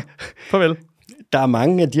 Ja. Farvel. Der er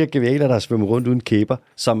mange af de her gavialer, der svømmer rundt uden kæber,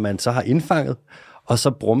 som man så har indfanget, og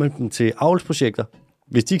så bruger man dem til avlsprojekter.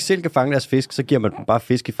 Hvis de ikke selv kan fange deres fisk, så giver man dem bare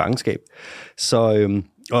fisk i fangenskab. Så,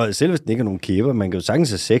 og selv hvis den ikke har nogen kæber, man kan jo sagtens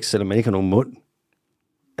have sex, selvom man ikke har nogen mund.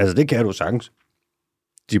 Altså, det kan du sagtens.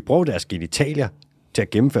 De bruger deres genitalier til at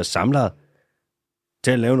gennemføre samlejet,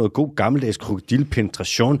 til at lave noget god gammeldags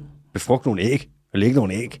krokodilpenetration, befrugte nogle æg, og lægge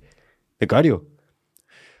nogle æg. Det gør de jo.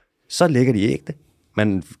 Så lægger de æggene,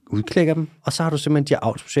 man udklækker dem, og så har du simpelthen de her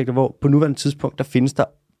avlsprojekter, hvor på nuværende tidspunkt, der findes der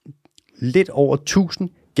lidt over 1000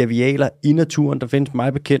 gavialer i naturen. Der findes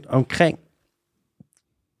meget bekendt omkring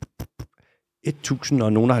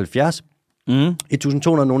 1270.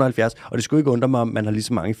 1270, og det skulle ikke undre mig, om man har lige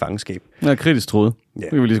så mange i fangenskab. Jeg er kritisk troet. Ja. Det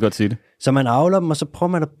kan vi lige så godt sige det. Så man avler dem, og så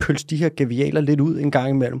prøver man at pølse de her gavialer lidt ud en gang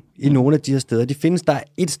imellem i nogle af de her steder. De findes der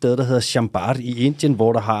et sted, der hedder Chambard i Indien,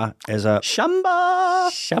 hvor der har altså...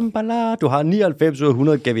 Shambhala. Du har 99 ud af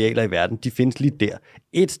 100 gavialer i verden. De findes lige der.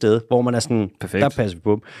 Et sted, hvor man er sådan... Perfekt. Der passer vi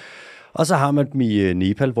på dem. Og så har man dem i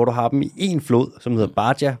Nepal, hvor du har dem i en flod, som hedder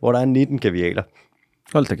Bhaja, hvor der er 19 gavialer.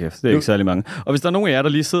 Hold da kæft, det er ikke særlig mange. Og hvis der er nogen af jer, der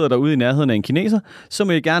lige sidder derude i nærheden af en kineser, så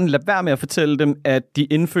må I gerne lade være med at fortælle dem, at de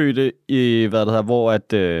indfødte i,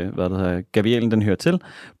 hvor gavialen den hører til,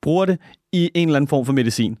 bruger det i en eller anden form for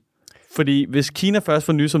medicin. Fordi hvis Kina først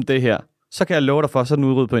får nys om det her, så kan jeg love dig for, så er den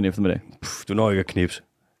udryddet på en eftermiddag. Du når ikke at knipse.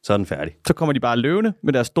 Så er den færdig. Så kommer de bare løvende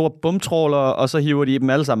med deres store bumtrålere, og så hiver de dem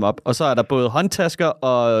alle sammen op. Og så er der både håndtasker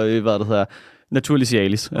og, naturlig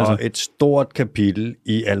cialis. Altså. Og et stort kapitel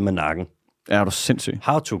i almanakken. Er du sindssyg.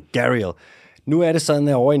 How to Garial. Nu er det sådan,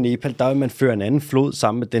 at over i Nepal, der vil man føre en anden flod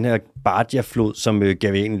sammen med den her Bhaja-flod, som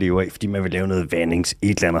gavialen lever af, fordi man vil lave noget vandings, et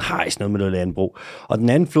eller andet hejs, noget med noget landbrug. Og den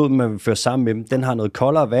anden flod, man vil føre sammen med dem, den har noget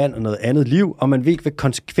koldere vand og noget andet liv, og man ved ikke, hvad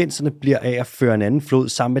konsekvenserne bliver af at føre en anden flod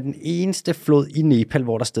sammen med den eneste flod i Nepal,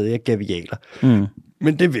 hvor der stadig er gavialer.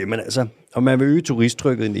 Men det vil man altså. Og man vil øge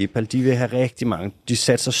turisttrykket i Nepal. De vil have rigtig mange. De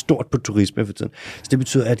satser stort på turisme for tiden. Så det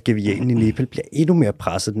betyder, at gavialen i Nepal bliver endnu mere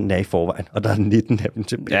presset, end den er i forvejen. Og der er 19 af dem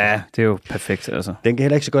tilbage. Ja, det er jo perfekt, altså. Den kan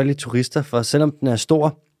heller ikke så godt lide turister, for selvom den er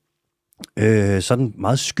stor, så er den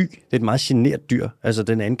meget sky. Det er et meget genert dyr. Altså,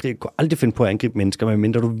 den kunne aldrig finde på at angribe mennesker,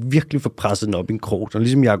 medmindre du virkelig får presset den op i en krog. Den er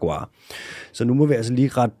ligesom jaguar. Så nu må vi altså lige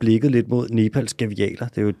rette blikket lidt mod Nepals gavialer.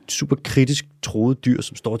 Det er jo et super kritisk troet dyr,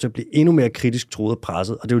 som står til at blive endnu mere kritisk troet og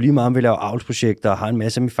presset. Og det er jo lige meget, om vi laver avlsprojekter og har en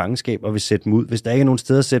masse af dem i fangenskab og vil sætte dem ud. Hvis der ikke er nogen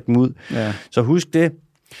steder at sætte dem ud, så husk det.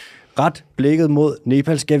 Ret blikket mod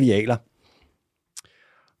Nepals gavialer.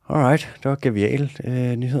 Alright, det var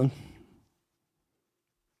gavial-nyheden.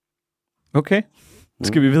 Okay.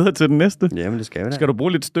 Skal vi videre til den næste? Jamen, det skal vi da. Skal du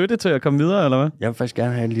bruge lidt støtte til at komme videre, eller hvad? Jeg vil faktisk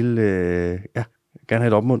gerne have en lille... gerne have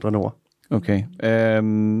et opmuntrende ord. Okay.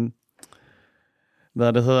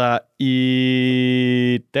 hvad det hedder,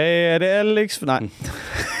 i dag er det Alex. Nej,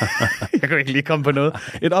 jeg kan ikke lige komme på noget.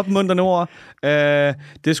 Et opmuntrende ord.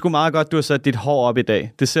 Det er sgu meget godt, du har sat dit hår op i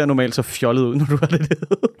dag. Det ser normalt så fjollet ud, når du har det.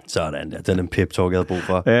 Sådan der. Det er den pep-talk, jeg havde brug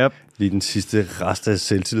for. Yep. Lige den sidste rest af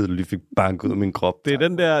selvtillid, du lige fik banket ud af min krop. Det er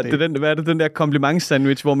den der, hvad er det, den der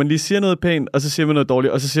kompliment-sandwich, hvor man lige siger noget pænt, og så siger man noget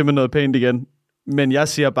dårligt, og så siger man noget pænt igen. Men jeg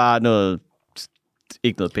siger bare noget,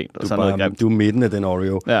 ikke noget pænt, og så noget grimt. Du er midten af den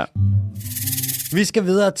Oreo. Ja. Vi skal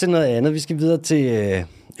videre til noget andet. Vi skal videre til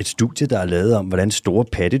et studie, der er lavet om, hvordan store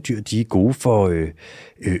pattedyr de er gode for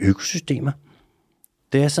økosystemer.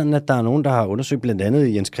 Det er sådan, at der er nogen, der har undersøgt, blandt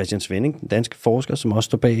andet Jens Christian Svenning, den danske forsker, som også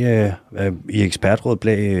står bag i ekspertrådet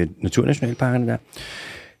bag Naturnationalparkerne der.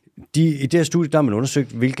 I det her studie, der har man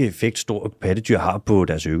undersøgt, hvilke effekt store pattedyr har på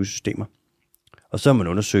deres økosystemer. Og så har man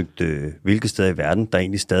undersøgt, hvilke steder i verden, der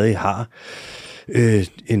egentlig stadig har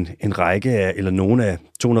en række af, eller nogle af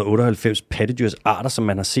 298 pattedyrs arter, som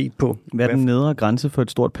man har set på. Hvad er den nedre grænse for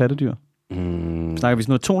et stort pattedyr? Snakker vi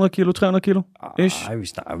sådan noget 200 kilo, 300 kilo? Nej, vi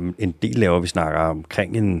snakker en del lavere. Vi snakker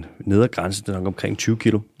omkring en nedre grænse, det er nok omkring 20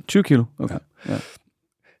 kilo. 20 kilo, okay. Ja.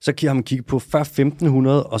 Så har man kigget på før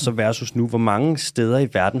 1500, og så versus nu, hvor mange steder i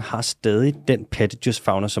verden har stadig den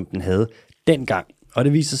pattedyrsfauna, som den havde dengang. Og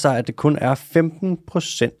det viser sig, at det kun er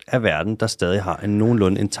 15% af verden, der stadig har en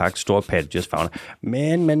nogenlunde intakt stor pattedyrsfauna.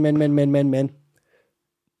 Men 15%,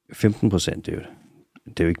 det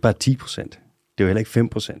er jo ikke bare 10%. Det er jo heller ikke 5%.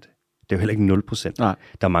 Det er jo heller ikke 0%. Nej.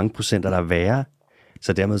 Der er mange procenter, der er værre,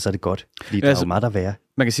 så dermed så er det godt, fordi der er jo meget, der er værre.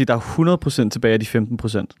 Man kan sige, at der er 100% tilbage af de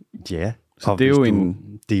 15%. Ja, så det er jo en...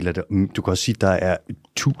 Deler det. Du kan også sige, at der er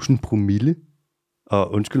 1000 promille,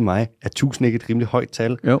 og undskyld mig, er 1000 ikke et rimelig højt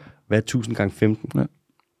tal? Jo. Hvad er 1000 gange 15? Ja,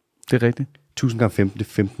 det er rigtigt. 1000 gange 15,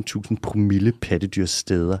 det er 15.000 promille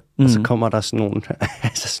pattedyrsteder. Og så kommer der sådan nogle,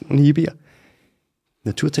 altså sådan nogle hippier,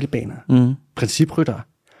 naturtalibanere, principryttere,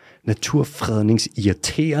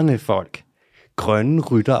 naturfredningsirriterende folk, grønne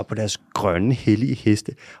ryttere på deres grønne hellige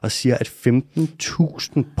heste, og siger, at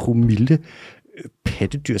 15.000 promille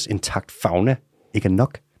pattedyrs intakt fauna ikke er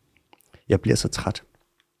nok. Jeg bliver så træt.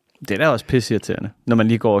 Det er da også pisseirriterende, når man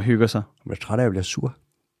lige går og hygger sig. Jeg er træt af, at jeg bliver sur.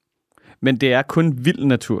 Men det er kun vild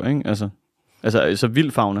natur, ikke? Altså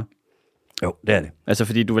vild fauna. Jo, det er det. Altså,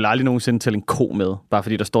 fordi du vil aldrig nogensinde tælle en ko med, bare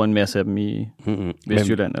fordi der står en masse af dem i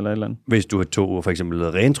Vestjylland eller et eller andet. Hvis du har for eksempel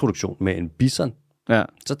lavet reintroduktion med en bison,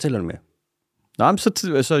 så tæller du med. Nå, men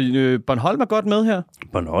så Bornholm er godt med her.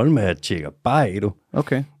 Bornholm er tjekker bare af, du.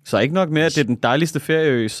 Okay. Så ikke nok med, at det er den dejligste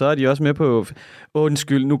ferieø, så er de også med på,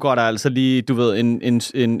 undskyld, nu går der altså lige, du ved,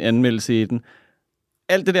 en anmeldelse i den.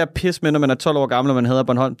 Alt det der pis med, når man er 12 år gammel, og man hedder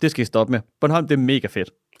Bornholm, det skal I stoppe med. Bornholm, det er mega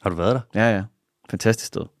fedt. Har du været der? Ja. Fantastisk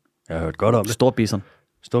sted. Jeg har hørt godt om det. Stor bison.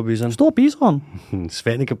 Stor bison.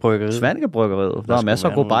 Svanike-bryggeriet. Der er masser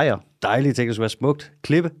af gode bajer. Dejlige ting, det skal være smukt.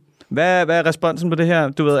 Klippe. Hvad er responsen på det her?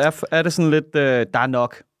 Du ved, er det sådan lidt, der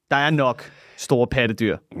er nok store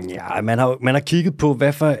pattedyr? Ja, man har kigget på,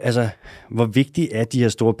 hvor vigtige er de her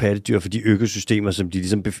store pattedyr for de økosystemer, som de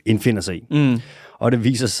ligesom indfinder sig i. Og det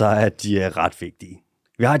viser sig, at de er ret vigtige.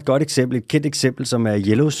 Vi har et kendt eksempel, som er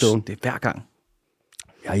Yellowstone. Det er hver gang.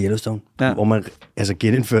 Ja, Yellowstone. Ja. Hvor man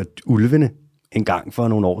genindførte ulvene en gang for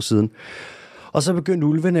nogle år siden. Og så begyndte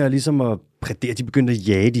ulvene ligesom at prædere. De begyndte at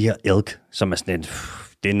jage de her elk, som er sådan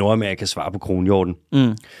det er Nordamerikas svar på kronhjorten.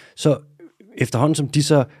 Så efterhånden, som de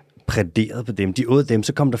så præderede på dem, de åd dem,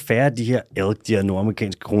 så kom der færre af de her elk, de her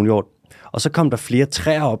nordamerikanske kronhjort. Og så kom der flere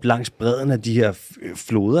træer op langs bredden af de her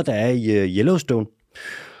floder, der er i Yellowstone.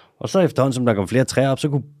 Og så efterhånden, som der kom flere træer op, så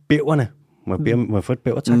kunne bæverne... Må jeg få et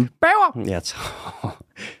bæver, tak? Bæver! Ja,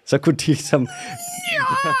 så kunne de som...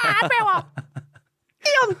 Bæver!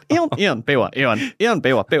 Eon, bæver.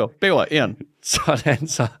 Sådan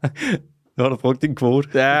så... Nu har du brugt din kvote.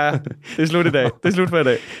 Ja, det er slut i dag. Det er slut for i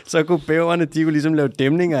dag. Så kunne bæverne, de kunne ligesom lave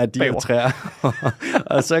dæmninger af de her træer.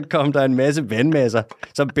 Og så kom der en masse vandmasser.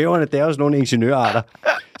 Så bæverne, det er jo sådan nogle ingeniørarter,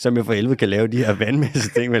 som jo for helvede kan lave de her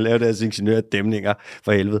vandmasse-ting, men lave deres ingeniørdæmninger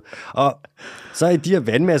for helvede. Og så i de her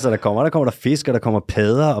vandmasser, der kommer der fisk, og der kommer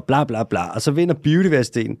padder, og bla bla bla. Og så vinder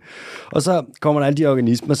biodiversiteten. Og så kommer der alle de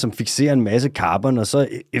organismer, som fikserer en masse carbon, og så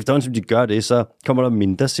efterhånden, som de gør det, så kommer der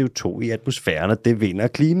mindre CO2 i atmosfæren, og det vinder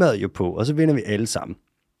klimaet jo på. Og så vinder vi alle sammen.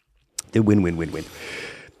 Det er win-win-win-win.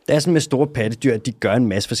 Det er sådan med store pattedyr, at de gør en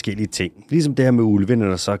masse forskellige ting. Ligesom det her med ulvene,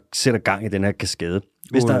 der så sætter gang i den her kaskade.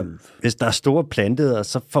 Hvis der er store planteder,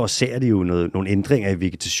 så forårsager det jo nogle ændringer i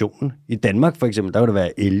vegetationen. I Danmark for eksempel, der kunne det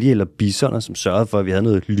være elge eller bisoner, som sørgede for, at vi havde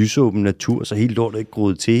noget lysåben natur, så helt lortet ikke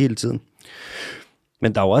groede til hele tiden.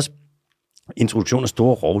 Men der er jo også introduktion af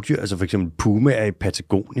store rovdyr, altså for eksempel pumaer i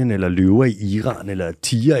Patagonien, eller løver i Iran, eller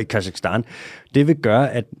tiger i Kazakhstan, det vil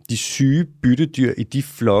gøre, at de syge byttedyr i de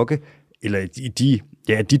flokke, eller i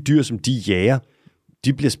de dyr, som de jager,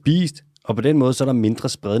 de bliver spist, og på den måde så er der mindre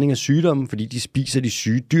spredning af sygdommen, fordi de spiser de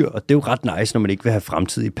syge dyr, og det er jo ret nice, når man ikke vil have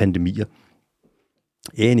fremtidige pandemier.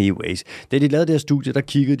 Anyways, da de lavede det her studie, der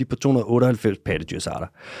kiggede de på 298 pattedyrsarter,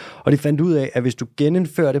 og de fandt ud af, at hvis du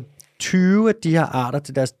genindførte 20 af de her arter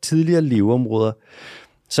til deres tidligere leveområder,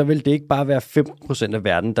 så ville det ikke bare være 15% af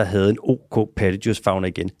verden, der havde en OK pattedyrsfauna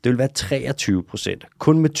igen. Det ville være 23%.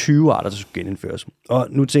 Kun med 20 arter, der skulle genindføres. Og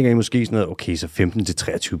nu tænker I måske sådan noget, okay, så 15-23%,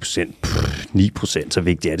 9%, så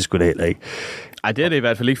vigtigt er det sgu da heller ikke. Ej, det er det i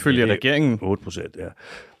hvert fald ikke følge regeringen. 8%, ja.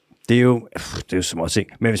 Det er jo små ting.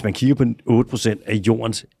 Men hvis man kigger på 8% af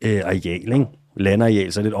jordens areal, ikke?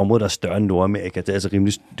 Landareal, så er det et område, der er større end Nordamerika. Det er altså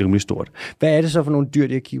rimelig stort. Hvad er det så for nogle dyr,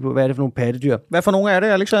 de har kigget på? Hvad er det for nogle pattedyr? Hvad for nogle er det,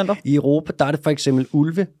 Alexander? I Europa, der er det for eksempel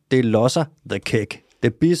ulve, det er losser, the kæk, det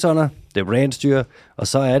er bisoner, det er rensdyr, og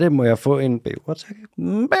så er det, må jeg få en bæver, tak?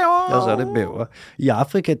 Bæver! Og så er det bæver. I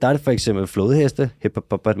Afrika, der er det for eksempel flodheste,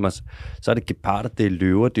 hippopotamus, så er det geparder, det er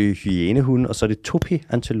løver, det er hyænehunde, og så er det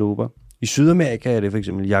topi-antiloper. I Sydamerika er det for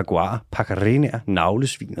eksempel jaguar, pacarinier,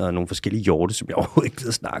 navlesvin og nogle forskellige hjorte, som jeg overhovedet ikke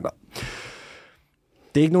gider snakke om.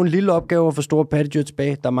 Det er ikke nogen lille opgave at få store pattedyr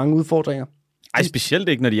tilbage. Der er mange udfordringer. Ej, specielt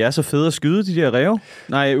ikke, når de er så fede at skyde, de der ræve.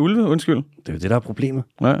 Nej, ulve, undskyld. Det er jo det, der er problemet.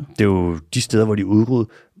 Ja. Det er jo de steder, hvor de er udryddet.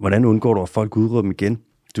 Hvordan undgår du, at folk udrydder dem igen?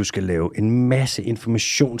 Du skal lave en masse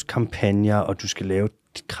informationskampagner, og du skal lave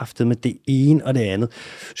kraftet med det ene og det andet.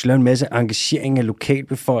 Du skal lave en masse engagering af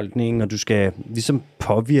lokalbefolkningen, og du skal ligesom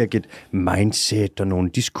påvirke et mindset og nogle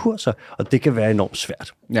diskurser, og det kan være enormt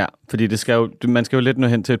svært. Ja, fordi man skal jo lidt nå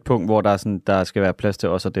hen til et punkt, hvor der skal være plads til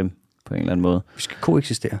os og dem på en eller anden måde. Vi skal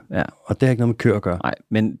koeksistere, ja. Og det har ikke noget med køer at gøre. Nej,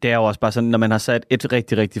 men det er jo også bare sådan, når man har sat et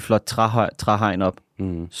rigtig, rigtig flot træhegn op,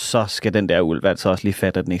 så skal den der ulv altså også lige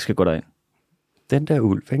fatte, at den ikke skal gå derind. Den der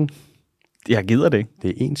ulv, ikke? Jeg gider det ikke. Det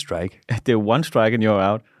er én strike. Det er one strike and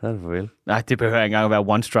you're out. Så er det farvel. Nej, det behøver ikke engang at være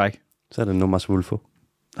one strike. Så er det nummers Wulfo.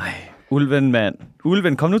 Nej, ulven, mand.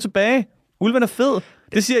 Ulven, kom nu tilbage. Ulven er fed.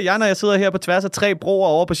 Det siger jeg, når jeg sidder her på tværs af 3 broer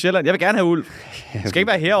over på Sjælland. Jeg vil gerne have ulv. Det skal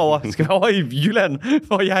ikke være herover. Det skal være over i Jylland,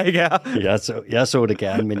 hvor jeg ikke er. Jeg så det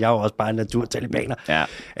gerne, men jeg er jo også bare en naturtalibaner. Ja.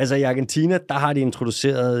 Altså i Argentina, der har de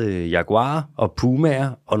introduceret jaguar og pumaer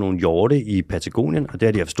og nogle hjorte i Patagonien, og det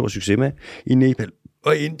har de haft stor succes med. I Nepal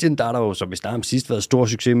og Indien, der er der jo, som vi snakkede om sidst, været stor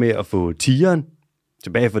succes med at få tigeren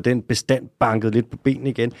tilbage, for den bestand banket lidt på benene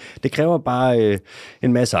igen. Det kræver bare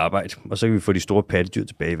en masse arbejde, og så kan vi få de store pattedyr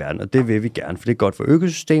tilbage i verden, og det vil vi gerne, for det er godt for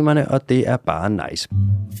økosystemerne, og det er bare nice.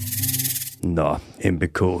 Nå,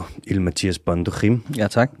 MBK, Il Mathias Bondorim. Ja,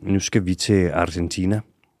 tak. Nu skal vi til Argentina.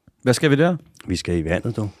 Hvad skal vi der? Vi skal i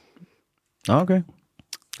vandet, dog. Okay.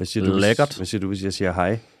 Hvad siger du? Lækkert. Hvad siger du, hvis jeg siger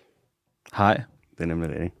hej? Hej. Det er nemlig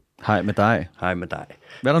det, ikke? Hej med dig. Hej med dig.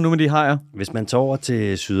 Hvad er der nu med de hajer? Hvis man tager over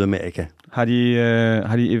til Sydamerika. Har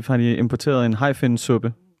de importeret en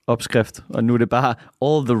hajfinsuppe opskrift, og nu er det bare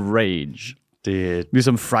all the rage. Det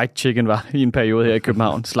ligesom fried chicken var i en periode her i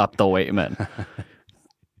København. Slap dog af, mand.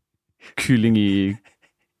 Kylling i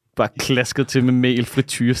bare klasket til med mel,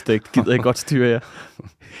 frityrestegt. Gider jeg godt styre jer?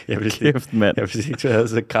 Jeg vil Kæft, mand. Jeg vil ikke, du havde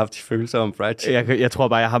så kraftige følelser om fried chicken. Jeg tror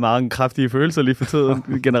bare, jeg har meget kraftige følelser lige for tiden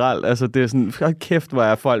generelt. Altså, det er sådan, kæft, hvor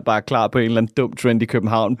er folk bare klar på en eller anden dum trend i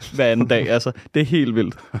København hver anden dag. Altså, det er helt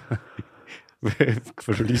vildt.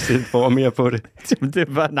 Får du lige sætte for mere på det? Jamen,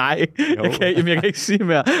 det var nej. Jeg kan ikke sige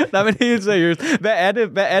mere. Nej, men helt seriøst. Hvad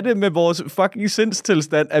er det med vores fucking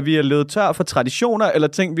sindstilstand, at vi er levet tør for traditioner eller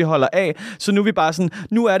ting, vi holder af? Så nu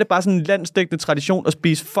er det bare sådan en landsdækkende tradition at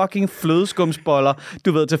spise fucking flødeskumsboller,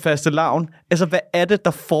 du ved, til fastelavn. Altså, hvad er det,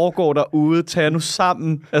 der foregår derude? Tag nu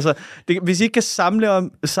sammen. Altså, hvis I ikke kan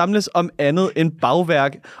samles om andet end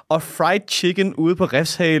bagværk og fried chicken ude på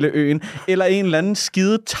Refshaleøen, eller en eller anden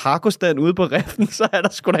skide tacostand ude på Reften, så er der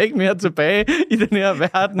sgu da ikke mere tilbage i den her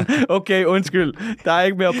verden. Okay, undskyld. Der er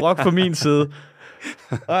ikke mere brok på min side.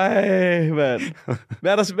 Ej, mand.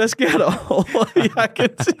 Hvad sker der over i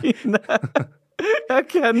Argentina? Jeg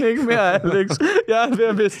kan ikke mere, Alex. Jeg er ved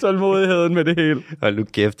at miste tålmodigheden med det hele. Hold nu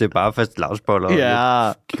kæft, det er bare fast lavsboller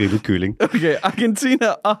og grillet kylling. Okay, Argentina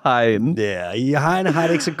og hajen. Ja, i hajen har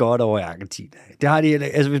det ikke så godt over i Argentina. Det har de,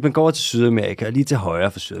 altså hvis man går til Sydamerika, og lige til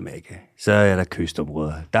højre for Sydamerika, så er der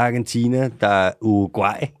kystområder. Der er Argentina, der er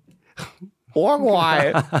Uruguay.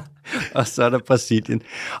 Og så er der Brasilien.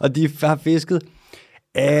 Og de har fisket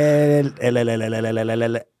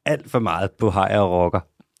alt for meget på hajer og rokker.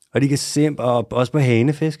 Og de kan simpelthen, også på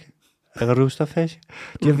hanefisk, roosterfish,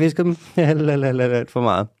 de har fisket dem alt for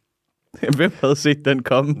meget. Hvem havde set den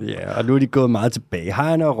komme? Ja, og nu er de gået meget tilbage.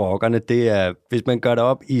 Hajerne og rokkerne, det er, hvis man gør det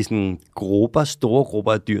op i sådan grupper, store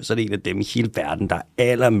grupper af dyr, så er det en af dem i hele verden, der er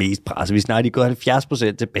allermest presset. Vi snakker, de er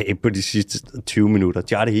gået 70% tilbage på de sidste 20 minutter.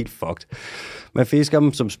 De har det helt fucked. Man fisker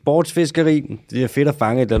dem som sportsfiskeri. Det er fedt at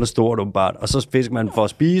fange et eller andet stort, åbenbart. Og så fisker man for at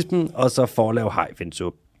spise dem, og så for at lave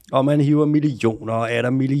hajfinsup. Og man hiver millioner, og er der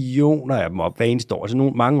millioner af dem op hver eneste år. Altså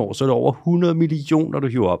mange år, så er det over 100 millioner, du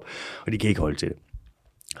hiver op. Og de kan ikke holde til det.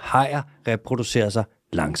 Hajer reproducerer sig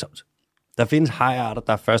langsomt. Der findes hajarter,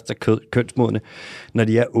 der først er kønsmodne, når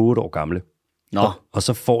de er 8 år gamle. Nå. Og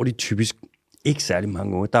så får de typisk ikke særlig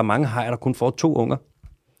mange unger. Der er mange hajer, der kun får 2 unger.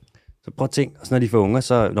 Så prøv at tænke, og så når de får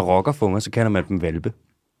unger, når rokker får unger, så kalder man dem hvalpe.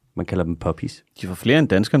 Man kalder dem puppies. De får flere end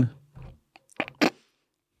danskerne.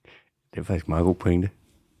 Det er faktisk en meget god pointe.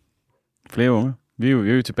 Flere unger. Vi er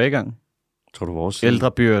jo i tilbagegang. Tror du vores...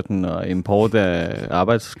 Ældrebyrden og import af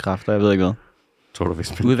arbejdskrafter, jeg ved ikke hvad. Tror du,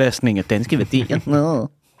 hvis man... Udvaskning af danske værdier. Tror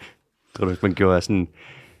du, hvis man gjorde sådan...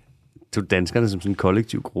 Tog danskerne som sådan en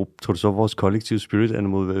kollektiv gruppe, tror du så, vores kollektive spirit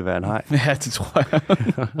animal vil være en haj? Ja, det tror jeg.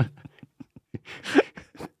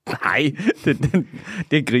 Nej,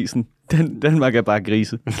 det er grisen. Den mag jeg bare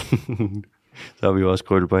grise. Så har vi jo også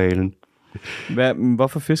krølle på halen.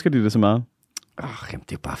 Hvorfor fisker de det så meget? Jamen,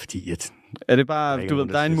 det er bare fordi, at... Er det bare, du ved,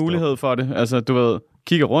 der er en mulighed for det? Altså, du ved,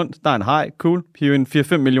 kigger rundt, der er en haj, cool, hiver en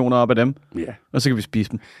 4-5 millioner op af dem, og så kan vi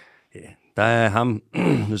spise dem. Ja, der er ham,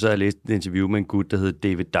 nu så har jeg læst et interview med en gut, der hedder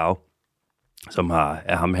David Dow, som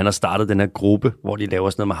han har startet den her gruppe, hvor de laver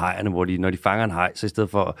sådan noget med hajerne, hvor de, når de fanger en haj, så i stedet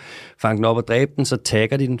for at fange den op og dræbe den, så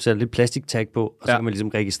tagger de den, så er der lidt plastiktag på, og så kan man ligesom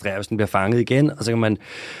registrere, hvis den bliver fanget igen, og så kan man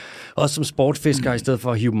også som sportfisker, i stedet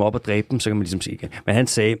for at hive dem op og dræbe dem, så kan man ligesom se igen. Men han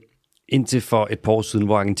sagde, indtil for et par år siden,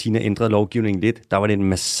 hvor Argentina ændrede lovgivningen lidt, der var det en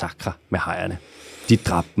massakre med hajerne. De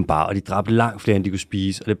dræbte dem bare, og de dræbte langt flere, end de kunne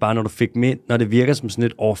spise. Og det er bare, når du fik dem ind, når det virker som sådan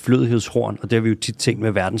et overflødighedshorn, og det har vi jo tit tænkt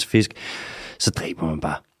med verdens fisk, så dræber man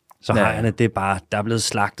bare. Så hajerne, det er bare, der er blevet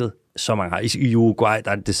slagtet så mange hajer. I Uruguay,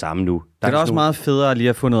 der er det samme nu. Det er også meget federe lige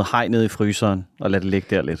at få noget haj ned i fryseren, og lade det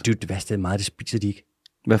ligge der lidt. Det værste er meget, det spiser de ikke.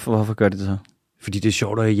 Hvorfor gør de det så? Fordi det er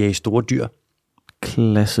sjovt at jage store dyr.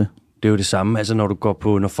 Klasse. Det er jo det samme, altså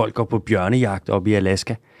når folk går på bjørnejagt oppe i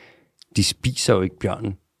Alaska, de spiser jo ikke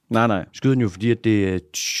bjørnen. Nej. Skyder den jo, fordi at det er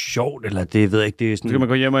sjovt, eller det ved jeg ikke, det er sådan... Så kan man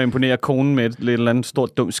gå hjem og imponere konen med et eller andet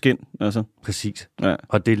stort dumt skin, altså. Præcis. Ja.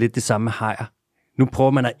 Og det er lidt det samme med hajer. Nu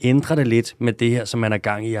prøver man at ændre det lidt med det her, som man er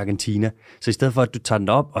gang i Argentina. Så i stedet for, at du tager den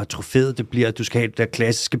op, og trofæet det bliver, at du skal have det der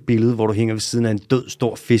klassiske billede, hvor du hænger ved siden af en død,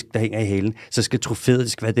 stor fisk, der hænger i halen, så skal trofæet,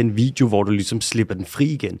 det skal være den video, hvor du ligesom slipper den fri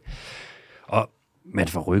igen. Og man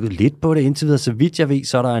får rykket lidt på det indtil videre. Så vidt jeg ved,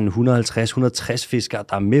 så er der en 150-160 fiskere,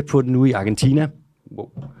 der er med på det nu i Argentina. Wow.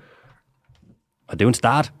 Og det er jo en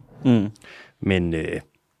start. Men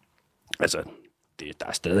altså... Der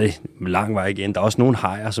er stadig lang vej igen. Der er også nogle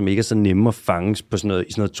hajer, som ikke er så nemme at fanges på sådan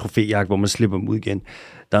noget trofæjagt, hvor man slipper dem ud igen.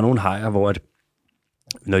 Der er nogle hajer, hvor at,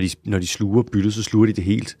 når de sluger byttet, så sluger de det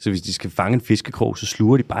helt. Så hvis de skal fange en fiskekrog, så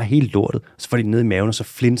sluger de bare helt lortet. Så får de ned i maven, og så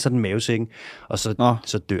flinser den mavesækken, og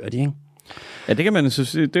så dør de, ikke? Ja, det kan man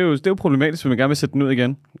synes. Det er jo problematisk, hvis man gerne vil sætte den ud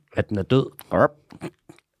igen. At den er død.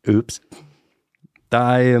 Ups. Der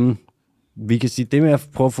er... Vi kan sige, det med at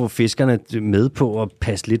prøve at få fiskerne med på og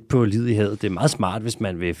passe lidt på livet i havet, det er meget smart, hvis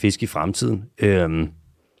man vil fiske i fremtiden. Det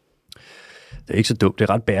er ikke så dumt, det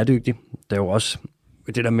er ret bæredygtigt. Der er jo også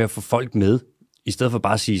det der med at få folk med, i stedet for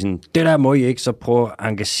bare at sige sådan, det der må I ikke, så prøv at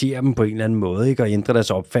engagere dem på en eller anden måde, ikke? Og ændre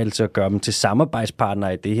deres opfattelse og gøre dem til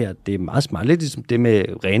samarbejdspartnere i det her. Det er meget smart, lidt ligesom det med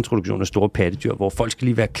reintroduktion af store pattedyr, hvor folk skal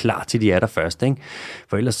lige være klar til, de er der først, ikke?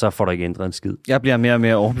 For ellers så får der ikke ændret en skid. Jeg bliver mere og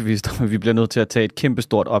mere overbevist om, at vi bliver nødt til at tage et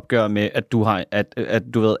kæmpestort opgør med, at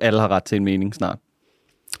du ved, alle har ret til en mening snart.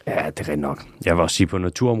 Ja, det er rigtigt nok. Jeg vil også sige, på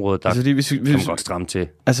naturområdet, der altså, kan man godt stramme til.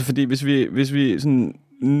 Altså, fordi hvis vi sådan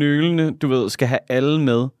nølende, du ved, skal have alle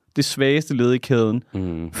med, det svageste led i kæden,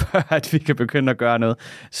 for at vi kan begynde at gøre noget,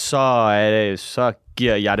 så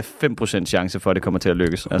giver jeg det 5% chance for, at det kommer til at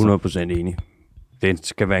lykkes. 100% enig. Det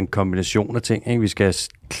skal være en kombination af ting, ikke? Vi skal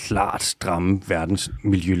klart stramme verdens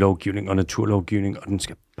miljølovgivning og naturlovgivning, og den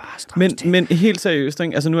skal bare strammes til. Men helt seriøst,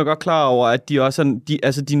 ikke? Altså nu er jeg godt klar over, at de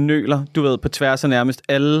også de nøler, du ved, på tværs af nærmest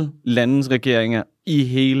alle landets regeringer i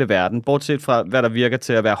hele verden, bortset fra, hvad der virker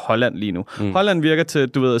til at være Holland lige nu. Holland virker til,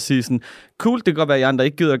 du ved, at sige sådan, cool, det kan godt være, at I andre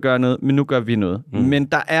ikke gider at gøre noget, men nu gør vi noget. Men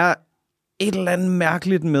der er et eller andet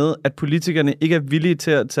mærkeligt med, at politikerne ikke er villige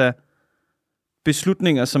til at tage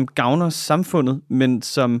beslutninger, som gavner samfundet, men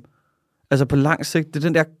som, altså på lang sigt, det er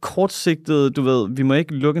den der kortsigtede, du ved, vi må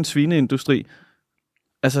ikke lukke en svineindustri.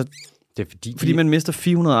 Altså, det er fordi man mister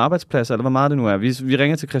 400 arbejdspladser, eller hvor meget det nu er. Vi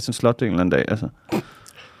ringer til Christian Slot en eller anden dag, altså.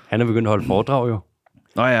 Han er begyndt at holde foredrag, jo.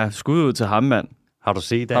 Nå ja, skud ud til ham, mand. Har du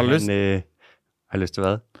set, at Har du han har lyst til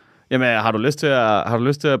hvad? Jamen, har du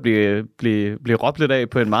lyst til at blive råbt lidt af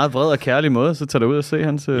på en meget vred og kærlig måde, så tager du ud og se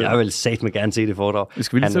hans... Jeg vil satme gerne se det foredrag.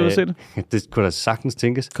 Skal vi lige tage ud og se det? Det kunne da sagtens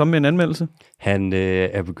tænkes. Kom med en anmeldelse. Han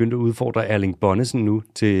er begyndt at udfordre Erling Bonnesen nu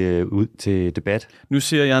til debat. Nu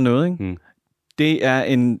siger jeg noget, ikke? Mm.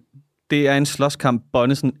 Det er en slåskamp,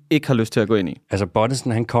 Bonnesen ikke har lyst til at gå ind i. Altså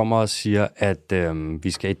Bonnesen, han kommer og siger, at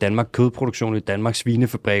vi skal i Danmark kødproduktion, i Danmark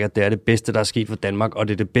svinefabrikker. Det er det bedste, der er sket for Danmark, og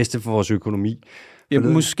det er det bedste for vores økonomi. Ja,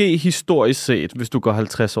 måske historisk set, hvis du går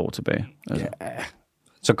 50 år tilbage. Altså. Ja.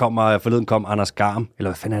 Så forleden kom Anders Garm, eller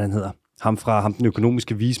hvad fanden han hedder? Ham den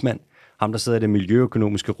økonomiske vismand. Ham, der sidder i det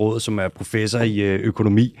miljøøkonomiske råd, som er professor i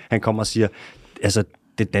økonomi. Han kommer og siger, altså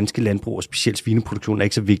det danske landbrug og specielt svineproduktion er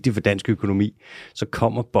ikke så vigtig for dansk økonomi. Så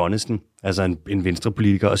kommer Bonnesen, altså en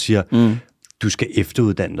venstrepolitiker, og siger, du skal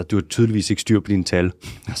efteruddanne dig, du har tydeligvis ikke styr på dine tal.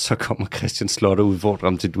 Og så kommer Christian Slot og udfordrer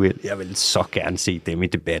ham til duel. Jeg vil så gerne se dem i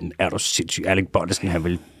debatten. Er du sindssyg? Erling Bonnesen, han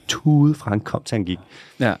vil tude fra han kom til han gik.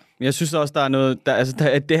 Ja, jeg synes også, der er noget,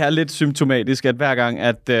 det er lidt symptomatisk, at hver gang,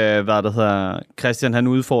 at Christian han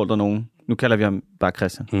udfordrer nogen, nu kalder vi ham bare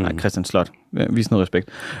Christian. Nej, Christian Slot. Vis noget respekt.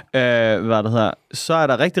 Så er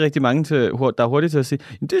der rigtig, rigtig mange, der er hurtigt til at sige,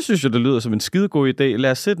 det synes jeg, det lyder som en skidegod idé.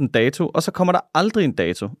 Lad os sætte en dato, og så kommer der aldrig en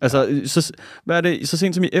dato. Altså, så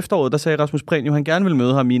sent som i efteråret, der sagde Rasmus Prehn jo, han gerne ville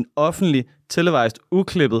møde ham i en offentlig, televist,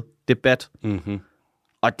 uklippet debat. Mm-hmm.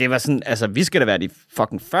 Og det var sådan, altså, vi skal da være de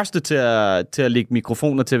fucking første til at lægge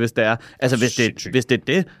mikrofoner til, hvis det er. Altså, hvis det er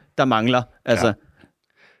det, der mangler. Altså... Ja.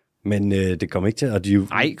 Men det kom ikke til, og de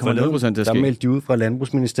kommer 100% til at ske. Der meldte de ud fra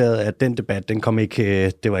Landbrugsministeriet, at den debat, den kom ikke,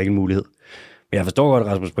 det var ikke en mulighed. Men jeg forstår godt, at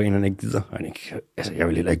Rasmus Prehn, han ikke gider. Altså, jeg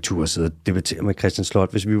vil heller ikke turde sidde og debattere med Christian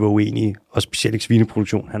Slot, hvis vi var uenige, og specielt ikke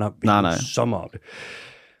svineproduktion. Han har så meget om det.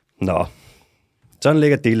 Nå, sådan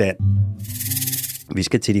ligger det land. Vi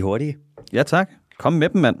skal til de hurtige. Ja, tak. Kom med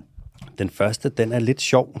dem, mand. Den første, den er lidt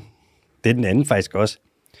sjov. Det er den anden faktisk også.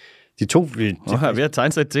 De to... Har vi at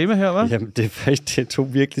tegne sig et tema her, hva'? Jamen, det er faktisk det er to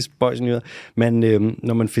virkelig spøjsnyheder. Men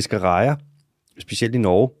når man fisker rejer, specielt i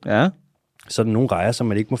Norge, ja, så er der nogle rejer, som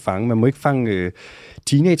man ikke må fange. Man må ikke fange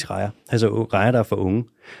teenage-rejer, altså rejer, der er for unge.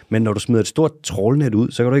 Men når du smider et stort trålnet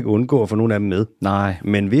ud, så kan du ikke undgå at få nogle af dem med. Nej.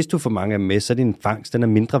 Men hvis du får mange af dem med, så er din fangst, den er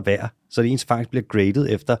mindre værd. Så ens fangst bliver graded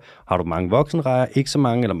efter, har du mange voksenrejer, ikke så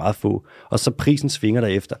mange eller meget få. Og så prisen svinger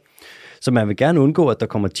derefter. Så man vil gerne undgå, at der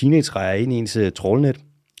kommer teenage-rejer ind i ens trålnet.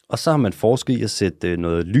 Og så har man forsket i at sætte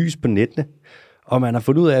noget lys på nettene. Og man har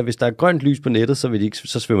fundet ud af, at hvis der er grønt lys på nettet,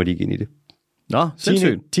 så svømmer de ikke ind i det. Nå,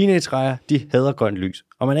 sindssygt. Teenage-rejer, de hader grønt lys.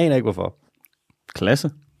 Og man aner ikke, hvorfor. Klasse.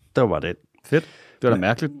 Det var bare det. Fedt. Det var da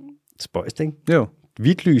mærkeligt. Spøjst, ikke? Jo.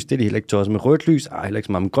 Hvidt lys, det er de heller ikke tosset. Med rødt lys, heller ikke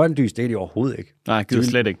så meget. Men grønt lys, det er de overhovedet ikke. Nej, gider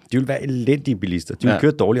slet ikke. De vil være elendige bilister. De vil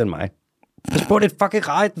køre dårligere end mig. Pas på, det er fucking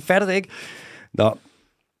rejer, den fatter det ikke. Nå,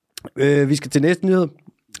 vi skal til næste nyhed.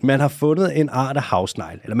 Man har fundet en art af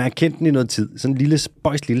havsnegl, eller man har kendt den i noget tid. Sådan en lille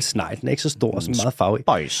lille snegl. Den er ikke så stor og sådan meget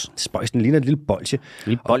farverig. Spøjs, den ligner et lille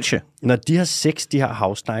bolsje. Når de har sex, de her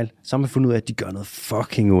havsnegl, så har man fundet ud af, at de gør noget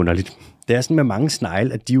fucking underligt. Det er sådan med mange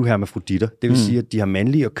snegle, at de er jo hermafroditter. Det vil sige, at de har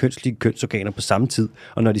mandlige og kønslige kønsorganer på samme tid.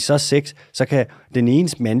 Og når de så har sex, så kan den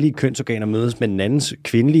enes mandlige kønsorganer mødes med den andens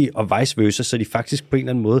kvindelige og vice versa, så de faktisk på en eller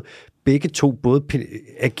anden måde begge to både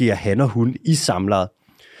agerer han og hun i samlejet.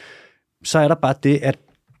 Så er der bare det, at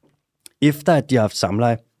efter at de har haft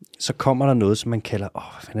samleje, så kommer der noget, som man kalder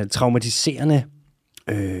traumatiserende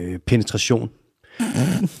penetration.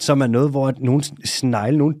 Som er noget, hvor nogle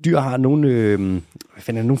snegle, nogle dyr har,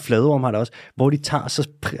 nogle fladorm har det også, hvor de tager, så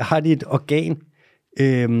har de et organ.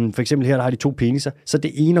 For eksempel her, der har de 2 peniser. Så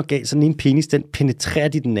det ene organ, så den ene penis, den penetrerer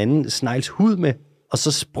de den anden snegls hud med, og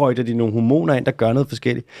så sprøjter de nogle hormoner ind, der gør noget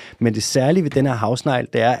forskelligt. Men det særlige ved den her havsnegl,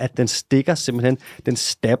 det er, at den stikker simpelthen, den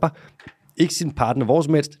stabber ikke sin partner hvor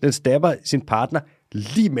som helst, den stabber sin partner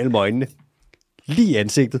lige mellem øjnene. Lige i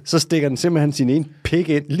ansigtet. Så stikker den simpelthen sin ene pik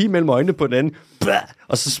ind, lige mellem øjnene på den anden.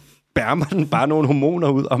 Og så spærmer den bare nogle hormoner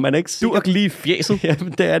ud, og man er ikke sikker. Du er lige fjeset. Ja,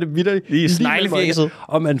 det er det vitterligt. Lige sneglefjeset.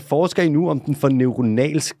 Og man forsker i nu, om den får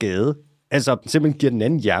neuronal skade. Altså, simpelthen giver den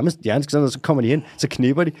anden hjerneskade, og så kommer de hen, så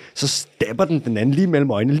knipper de, så stabber den anden lige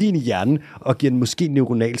mellem øjnene, lige ind i hjernen, og giver den måske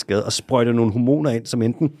neuronal skade, og sprøjter nogle hormoner ind, som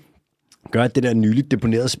enten gør, at det der nyligt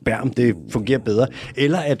deponerede sperm, det fungerer bedre.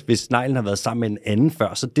 Eller at hvis sneglen har været sammen med en anden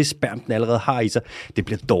før, så det sperm, den allerede har i sig, det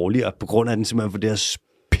bliver dårligere, på grund af, at den simpelthen får det her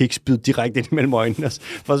pikspyd direkte ind mellem øjnene,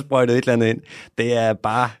 for at sprøjte et eller andet ind. Det er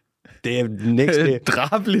bare Det er next.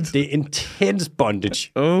 Drabeligt. Det er intense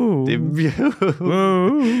bondage. Oh. Det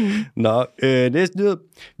Nå, næste nyhed.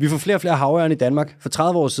 Vi får flere og flere havørn i Danmark. For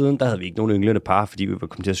 30 år siden, der havde vi ikke nogen ynglende par, fordi vi var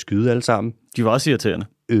kommet til at skyde alle sammen. De var også irriterende.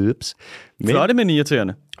 Ups. Flotte, men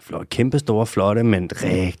irriterende. Kæmpe store, flotte, men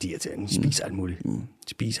rigtig irriterende. De spiser alt muligt.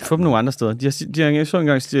 Få dem nogle andre steder. De har så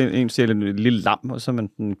engang stjælet en lille lam, og så er man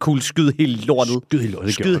en cool skyd hele lortet.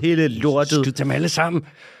 Skyd hele lortet. Skyd dem alle sammen.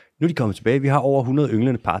 Nu er de kommet tilbage. Vi har over 100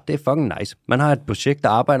 ynglende par. Det er fucking nice. Man har et projekt, der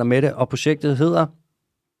arbejder med det, og projektet hedder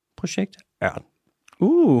Projekt Ørn.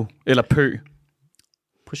 Eller Pø.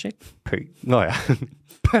 Projekt Pø. Nå ja.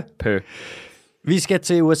 Pø. Vi skal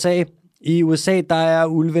til USA. I USA, der er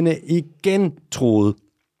ulvene igen troet.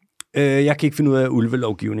 Jeg kan ikke finde ud af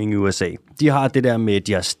ulvelovgivningen i USA. De har det der med,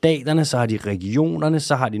 de har staterne, så har de regionerne,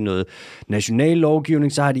 så har de noget national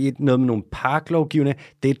lovgivning, så har de noget med nogle parklovgivning.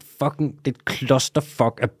 Det er et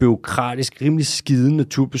clusterfuck af bureaukratisk, rimelig skide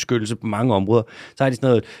naturbeskyttelse på mange områder. Så har de sådan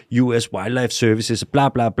noget US Wildlife Services, bla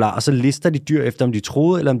bla bla, og så lister de dyr efter, om de er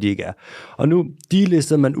troede, eller om de ikke er. Og nu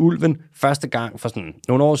delistede man ulven første gang for sådan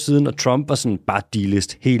nogle år siden, og Trump var sådan bare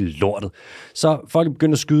delist helt lortet. Så folk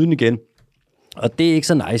begyndte at skyde den igen. Og det er ikke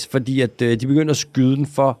så nice, fordi at de begynder at skyde den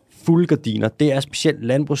for fulde gardiner. Det er specielt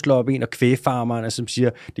landbrugslobbyen og kvægfarmerne, som siger,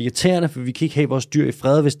 det er irriterende, for vi kan ikke have vores dyr i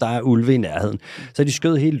fred, hvis der er ulve i nærheden. Så de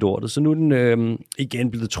skød helt lortet. Så nu er den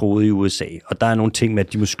igen blevet troet i USA. Og der er nogle ting med,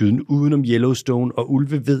 at de må skyde den udenom Yellowstone, og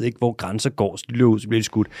ulve ved ikke, hvor grænser går, så de løber ud, så bliver de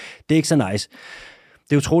skudt. Det er ikke så nice.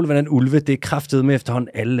 Det er utroligt, hvordan ulve, det er kraftedeme med efterhånden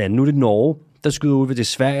alle lande. Nu er det Norge, der skyder ulve. Det er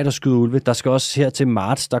Sverige, der skyder ulve. Der skal også her til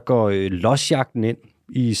marts, der går losjagten ind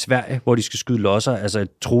i Sverige, hvor de skal skyde losser, altså et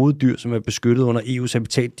truet dyr, som er beskyttet under EU's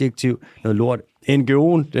habitatdirektiv, noget lort.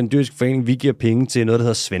 NGO'en, den dyriske forening, vi giver penge til noget, der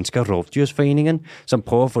hedder Svenska Rovdjursforeningen, som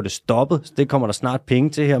prøver at få det stoppet. Det kommer der snart penge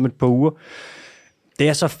til her om et par uger. Det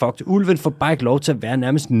er så fucked. Ulven får bare ikke lov til at være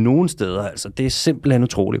nærmest nogen steder, altså. Det er simpelthen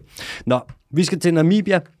utroligt. Nå, vi skal til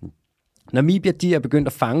Namibia. Namibia, de er begyndt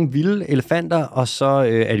at fange vilde elefanter, og så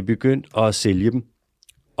er de begyndt at sælge dem.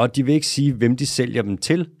 Og de vil ikke sige, hvem de sælger dem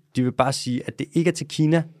til. De vil bare sige, at det ikke er til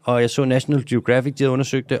Kina, og jeg så National Geographic, de havde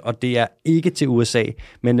undersøgt det, og det er ikke til USA,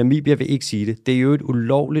 men Namibia vil ikke sige det. Det er jo et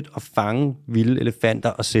ulovligt at fange vilde elefanter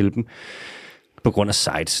og sælge dem på grund af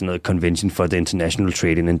CITES, sådan noget Convention for the International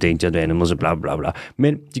Trade in Endangered Animals og bla bla bla.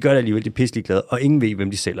 Men de gør det alligevel, de er pisselig glade, og ingen ved,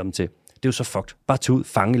 hvem de sælger dem til. Det er jo så fucked. Bare tage ud,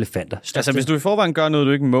 fange elefanter. Altså, hvis du i forvejen gør noget,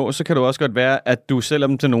 du ikke må, så kan det også godt være, at du sælger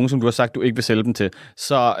dem til nogen, som du har sagt, du ikke vil sælge dem til.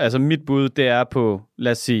 Så altså, mit bud, det er på,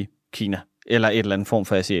 lad os sige, Kina. Eller et eller andet form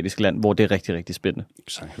for asiatisk land, hvor det er rigtig, rigtig spændende.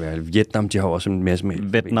 Så kan det være Vietnam, de har også en masse med.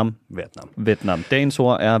 Vietnam. Dagens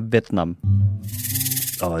ord er Vietnam.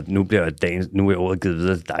 Og nu er ordet givet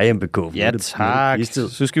videre til dig, MBK. Ja, tak.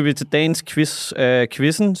 Så skal vi til dagens quiz.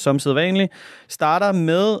 Quizzen, som sædvanligt, starter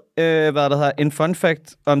med, hvad der hedder, en fun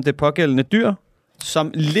fact om det pågældende dyr,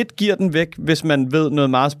 som lidt giver den væk, hvis man ved noget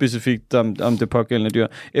meget specifikt om det pågældende dyr.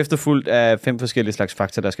 Efterfulgt af 5 forskellige slags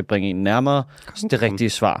fakta, der skal bringe en nærmere det rigtige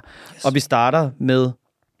svar. Yes. Og vi starter med,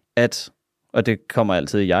 og det kommer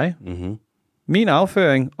altid i jeg, min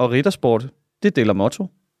afføring og riddersport, det deler motto.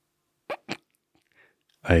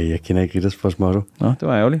 Ej, jeg kender ikke riddersports motto. Nå, det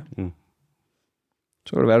var ærgerligt.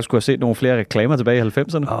 Så kunne det være, at du skulle have set nogle flere reklamer tilbage i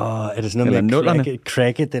 90'erne. Er det sådan noget med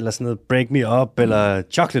crack it, eller sådan noget break me up, eller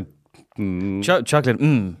chocolate? Chocolate.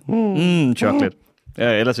 Chocolate.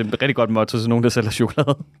 Ja, ellers et rigtig godt motto til nogen, der sælger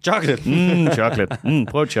chokolade. Chocolate. Chocolate.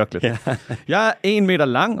 Prøv chocolate. Ja. Jeg er 1 meter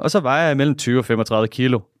lang, og så vejer jeg mellem 20 og 35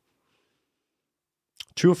 kilo.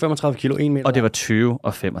 20 og 35 kilo, 1 meter. Og det var 20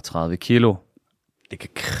 og 35 kilo. Det kan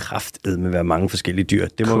kraftedme være mange forskellige dyr.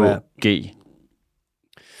 Det må være G.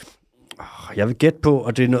 Jeg vil gætte på,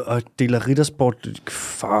 og det er noget, og deler riddersport.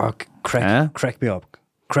 Fuck. Crack me up.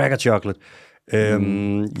 Cracker chocolate.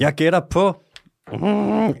 Jeg gætter på...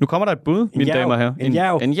 Nu kommer der et bud, mine damer her. En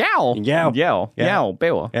jav. En jav. En jav. Jav.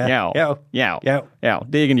 Bæver. Jav.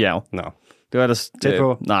 Det er ikke en jav. Nå. Det var der... Tæt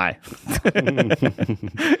på. Nej.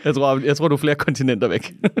 jeg tror, du er flere kontinenter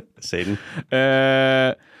væk. Sagde den.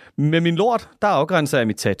 Med min lort, der afgrænser jeg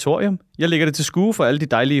mit territorium. Jeg lægger det til skue for alle de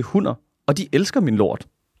dejlige hunder, og de elsker min lort.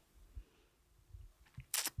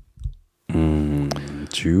 20-25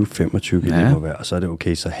 kilo må være, og så er det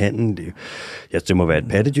okay. Så hannen, det må være et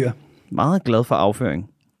pattedyr. Meget glad for afføring.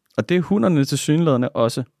 Og det er hunderne til synlæderne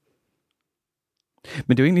også.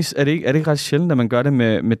 Men det er jo egentlig, er det ikke ret sjældent, at man gør det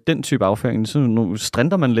med den type afføring? Så nu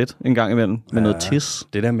strænder man lidt en gang imellem med noget tis.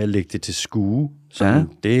 Det der med at lægge det til skue,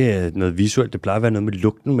 det er noget visuelt. Det plejer at være noget med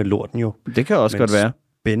lugten med lorten jo. Det kan også godt være.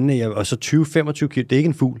 Spændende. Og så 20-25 kilo, det er ikke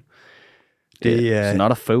en fugl. Det er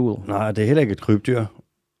not a fowl. Nej, det er heller ikke et krybdyr.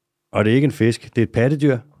 Og det er ikke en fisk. Det er et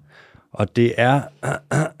pattedyr. Og det er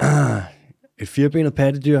Et firbenet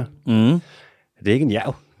pattedyr. Mm. Det er ikke en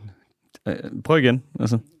jærv. Prøv igen.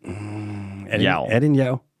 Altså. Er det en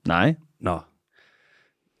jærv? Nej. Nå.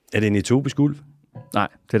 Er det en etopisk ulv? Nej,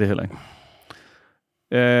 det er det heller ikke.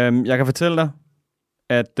 Jeg kan fortælle dig,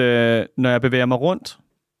 at når jeg bevæger mig rundt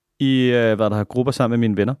i grupper sammen med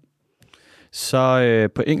mine venner, så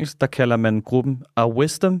på engelsk, der kalder man gruppen a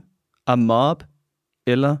wisdom, a mob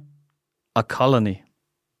eller a colony.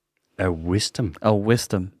 A wisdom? A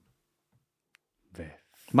wisdom. Hvad?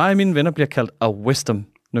 Mig og mine venner bliver kaldt a wisdom,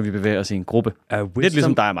 når vi bevæger os i en gruppe. A wisdom? Det er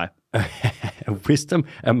ligesom dig og mig. A wisdom,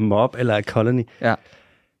 a mob eller a colony? Ja.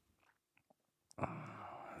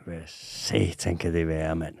 Hvad satan kan det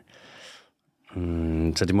være, mand?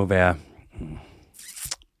 Så det må være...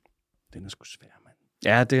 Den er sgu svær, mand.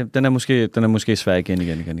 Ja, den er måske svær igen.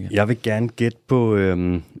 Jeg vil gerne gætte på...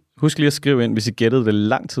 Husk lige at skrive ind, hvis I gættede det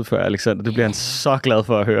lang tid før, Alexander. Det bliver han så glad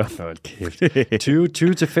for at høre. Hold kæft.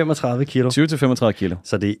 20-35 kilo. 20-35 kilo.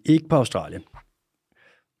 Så det er ikke på Australien.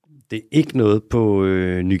 Det er ikke noget på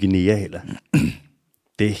Ny Guinea heller.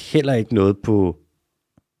 Det er heller ikke noget på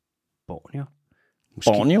Borneo.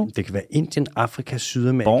 Måske, Borneo? Det kan være Indien, Afrika,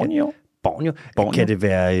 Sydamerika. Borneo. Kan det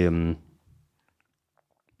være en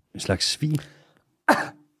slags svin?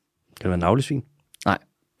 Kan det være navlesvin? Nej.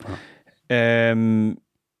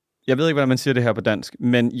 Jeg ved ikke, hvordan man siger det her på dansk,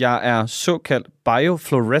 men jeg er såkaldt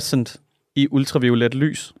biofluorescent i ultraviolet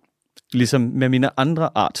lys, ligesom med mine andre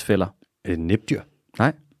artsfæller. Er det næbdyr?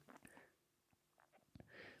 Nej.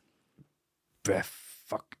 Hvad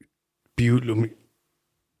fuck? Biolumi.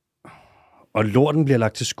 Og lorten bliver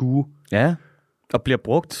lagt til skue. Ja, og bliver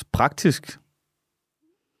brugt praktisk.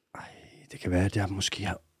 Ej, det kan være, at jeg måske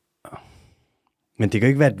har... Men det kan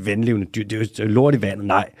ikke være et vandlevende dyr. Det er jo lort i vandet,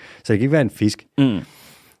 nej. Så det kan ikke være en fisk. Mm.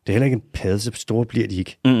 Det er heller ikke en padde, så store bliver de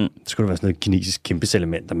ikke. Så skulle der være sådan noget kinesisk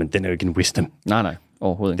kæmpesalamenter, men den er jo ikke en wisdom. Nej,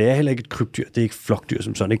 overhovedet ikke. Det er heller ikke et krybdyr. Det er ikke flokdyr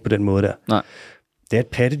som sådan, ikke på den måde der. Nej. Det er et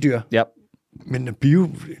pattedyr. Ja. Men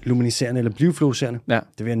bioluminiserende eller biofluorescerende. Ja.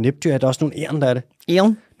 Det vil være næbdyr. Er der også nogle æren, der er det?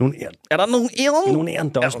 Æren? Nogle æren. Er der nogle æren? Nogle æren.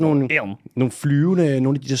 Der er også nogle flyvende,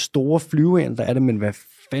 nogle af de der store flyveæren, der er det, men hvad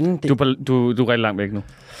fanden det? Du er rigtig langt væk nu.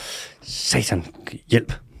 Satan,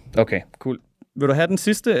 hjælp. Okay, cool. Vil du have den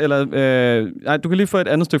sidste, eller... nej, du kan lige få et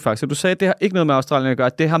andet stykke faktisk. Du sagde, at det har ikke noget med Australien at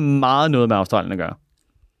gøre. Det har meget noget med Australien at gøre.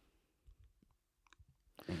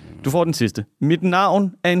 Du får den sidste. Mit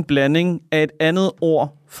navn er en blanding af et andet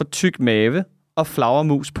ord for tyk mave og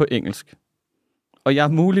flagermus på engelsk. Og jeg er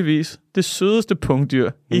muligvis det sødeste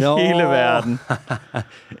punktdyr i hele verden.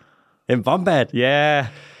 En wombat. Ja,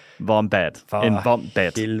 wombat. En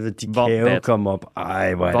wombat. Helvede, de kan jo komme op.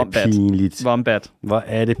 Ej, hvor er det pinligt. Wombat. Hvor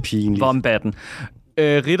er det pinligt. Wombatten.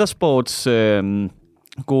 Rittersports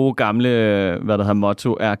gode gamle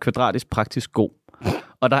motto er kvadratisk praktisk god.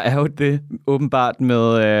 Og der er jo det åbenbart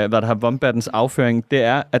med wombattens afføring, det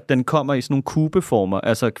er, at den kommer i sådan nogle kubeformer,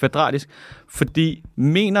 altså kvadratisk, fordi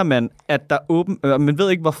mener man, at der man ved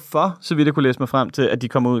ikke hvorfor, så vidt jeg kunne læse mig frem til, at de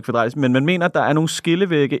kommer ud kvadratisk, men man mener, at der er nogle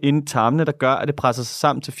skillevægge inde i tarmene, der gør, at det presser sig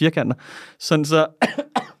sammen til firkanter, sådan så,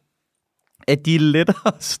 at de er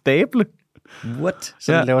lettere at stable. What?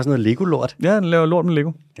 Så den laver sådan noget Lego-lort? Ja, den laver lort med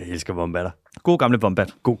Lego. Jeg elsker wombatter. God gamle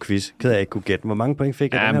wombat. God quiz. Ked af, jeg ikke kunne gætte. Hvor mange point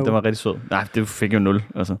fik jeg den her uge? Det var rigtig sød. Nej, det fik jo 0.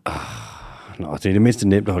 Altså. Nå, det er det mindste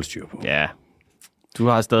nemt at holde styr på. Ja. Du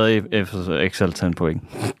har stadig Excel-tand point.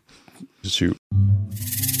 7.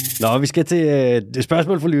 Nå, vi skal til det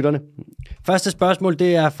spørgsmål for lytterne. Første spørgsmål,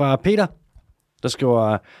 det er fra Peter, der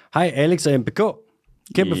skriver: Hej Alex og MBK.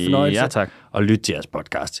 Kæmpe fornøjelse at lytte til jeres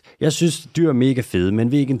podcast. Jeg synes, dyr er mega fede,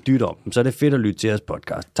 men vi er ikke en dyt om dem, så er det fedt at lytte til jeres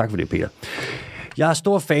podcast. Tak for det, Peter. Jeg er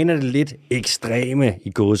stor fan af det lidt ekstreme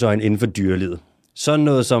i gåseøjne inden for dyrelivet. Sådan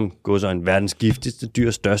noget som gåseøjne verdens giftigste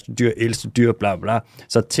dyr, største dyr, ældste dyr, bla bla.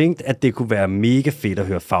 Så tænkt, at det kunne være mega fedt at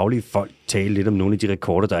høre faglige folk tale lidt om nogle af de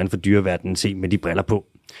rekorder, der er inden for dyreverdenen, se med de briller på.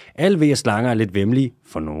 Alle ved, at slanger er lidt væmmelige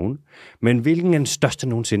for nogen. Men hvilken er den største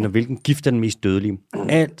nogensinde, og hvilken gift er den mest dødelige?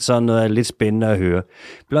 Alt sådan noget er lidt spændende at høre.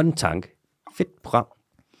 Blot en tanke. Fedt program.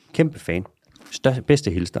 Kæmpe fan.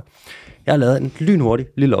 Bedste hilsner. Jeg har lavet en lynhurtig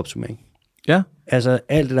lille opsummering. Ja. Altså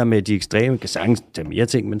alt det der med de ekstreme, kan sagtens tage mere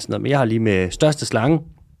ting, men sådan noget. Men jeg har lige med største slange,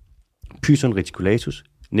 Python reticulatus,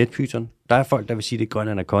 netpython. Der er folk, der vil sige, det er grøn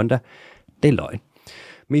anaconda. Det er løgn.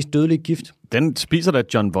 Mest dødelige gift. Den spiser da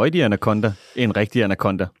John Voight i anaconda, en rigtig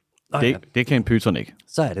anaconda. Det kan en python ikke.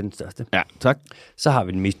 Så er det den største. Ja, tak. Så har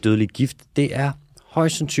vi den mest dødelige gift. Det er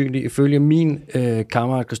højst sandsynligt, ifølge min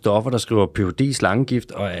kammerat Christoffer, der skriver Ph.D. i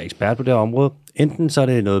slangegift og er ekspert på det her område. Enten så er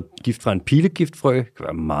det noget gift fra en pilegiftfrø, det kan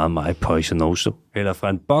være meget, meget poisonoso, eller fra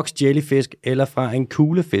en box jellyfisk, eller fra en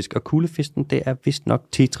kuglefisk. Og kuglefisken, det er vist nok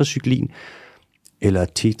tetracyklin, eller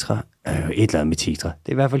tetra, et eller andet med tetra. Det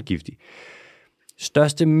er i hvert fald giftigt.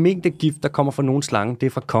 Største mængde gift, der kommer fra nogen slange, det er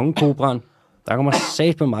fra kongekobraen. Der kommer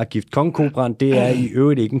satme meget gift. Kongekobraen, det er i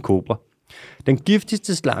øvrigt ikke en kobra. Den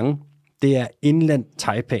giftigste slange, det er indland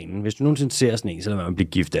taipanen. Hvis du nogensinde ser sådan en, så lader man blive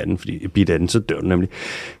gift af den, fordi bliver af den, så dør den nemlig.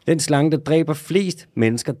 Den slange, der dræber flest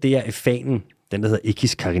mennesker, det er efanen. Den, der hedder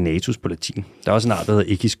Echis carinatus på latin. Der er også en art, der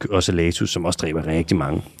hedder Echis ocellatus, som også dræber rigtig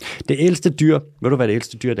mange. Det ældste dyr, ved du hvad det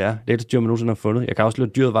ældste dyr det er? Det ældste dyr, man nogensinde har fundet. Jeg kan afsløre,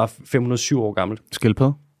 at dyret var 507 år gammelt.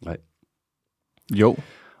 Skildpadde? Nej. Jo.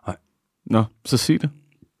 Nej. Nå, så sig det.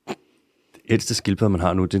 Det ældste skildpadde, man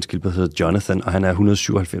har nu, det er en skildpadde, der hedder Jonathan, og han er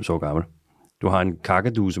 197 år gammel. Du har en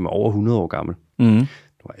kakadu, som er over 100 år gammel. Mm.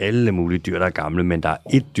 Du har alle mulige dyr, der er gamle, men der er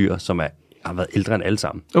et dyr, som har været ældre end alle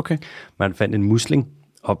sammen. Okay. Man fandt en musling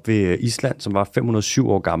op ved Island, som var 507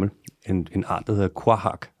 år gammel. En art, der hedder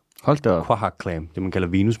quahog. Hold da op. Quahog clam, det man kalder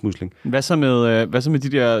venusmusling. Hvad så med de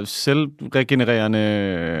der selvregenererende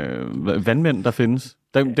vandmænd, der findes?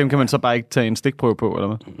 Dem kan man så bare ikke tage en stikprøve på, eller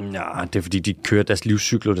hvad? Ja, det er fordi, de kører deres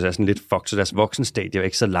livscykel, det er sådan lidt så deres voksenstadie er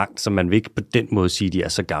ikke så langt, så man vil ikke på den måde sige, at de er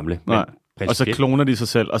så gamle. Nej. Og så kloner de sig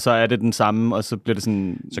selv, og så er det den samme, og så bliver det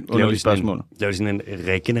sådan underligt spørgsmål. Der er sådan en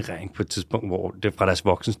regenerering på et tidspunkt, hvor det er fra deres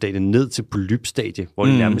voksenstadie ned til polypstadie, hvor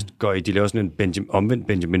de nærmest går i, de laver sådan en omvendt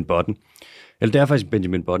Benjamin Button. Eller det er faktisk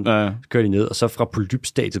Benjamin Button. Ja. Så kører de ned, og så fra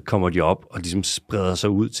polypstadiet kommer de op, og ligesom spreder sig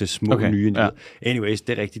ud til små nye individer. Ja. Anyways,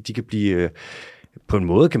 det er rigtigt, de kan blive, på en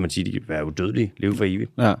måde kan man sige, de kan være udødelige, leve for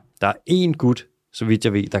evigt. Ja. Der er en gut, så vidt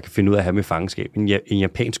jeg ved, der kan finde ud af at have med fangenskab. En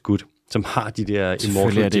japansk gut, som har de der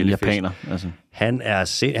immortal jellyfish. Japaner, altså.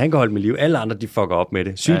 Han kan holde med liv. Alle andre, de fucker op med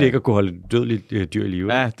det. Sygt ikke at kunne holde et dødeligt dyr i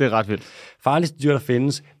live. Ja, det er ret vildt. Farligste dyr, der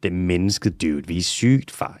findes, det er mennesket, dude. Vi er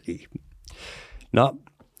sygt farlige. Nå,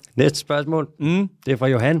 næste spørgsmål. Det er fra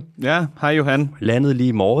Johan. Ja, hej Johan. Landede lige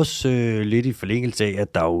i morges lidt i forlængelse af,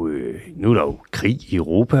 at nu er der jo krig i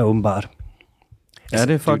Europa, åbenbart. Ja,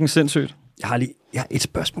 det er fucking sindssygt. Jeg har et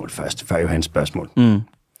spørgsmål først, før Johans spørgsmål.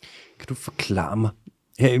 Kan du forklare mig?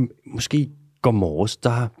 Her, måske går morges, der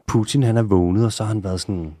har Putin, han er vågnet, og så har han været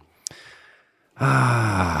sådan,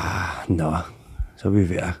 så er vi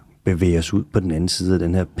ved at bevæge os ud på den anden side af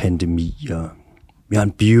den her pandemi, og vi har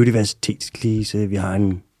en biodiversitetskrise, vi har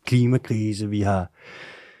en klimakrise, vi har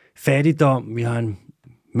fattigdom, vi har en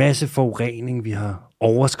masse forurening, vi har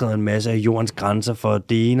overskredet en masse af jordens grænser for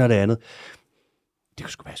det ene og det andet. Det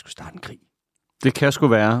kunne sgu være, at jeg skulle starte en krig. Det kan sgu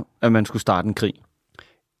være, at man skulle starte en krig.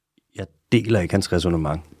 Jeg deler ikke hans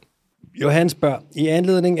ræsonnement. Johan spørger, i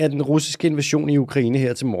anledning af den russiske invasion i Ukraine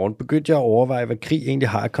her til morgen, begyndte jeg at overveje, hvad krig egentlig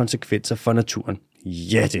har af konsekvenser for naturen.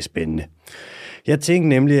 Ja, det er spændende. Jeg tænkte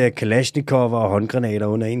nemlig, at Kalashnikov og håndgranater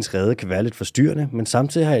under ens rede kan være lidt forstyrrende, men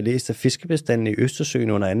samtidig har jeg læst, at fiskebestanden i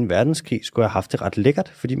Østersøen under 2. verdenskrig skulle have haft det ret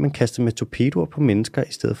lækkert, fordi man kastede med torpedoer på mennesker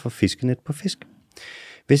i stedet for fiskenet på fisk.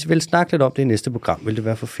 Hvis I vil snakke lidt om det i næste program, vil det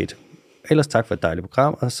være for fedt. Ellers tak for et dejligt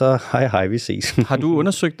program, og så hej, vi ses. Har du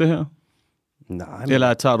undersøgt det her? Nej.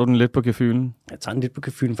 Eller tager du den lidt på gefylen? Jeg tager den lidt på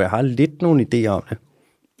gefylen, for jeg har lidt nogle idéer om det.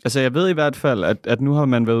 Altså, jeg ved i hvert fald, at nu har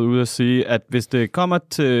man været ude at sige, at hvis det kommer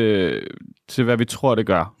til hvad vi tror, det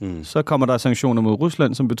gør, så kommer der sanktioner mod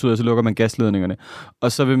Rusland, som betyder, at så lukker man gasledningerne.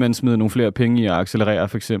 Og så vil man smide nogle flere penge i at accelerere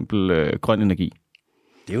for eksempel grøn energi.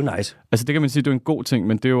 Det er jo nice. Altså, det kan man sige, det er en god ting,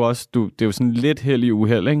 men det er jo også det er jo sådan lidt held i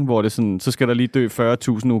uheld, ikke? Hvor det sådan, så skal der lige dø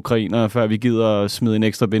 40.000 ukrainere, før vi gider at smide en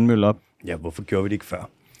ekstra vindmølle op. Ja, hvorfor gjorde vi det ikke før?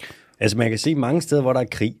 Altså, man kan se mange steder, hvor der er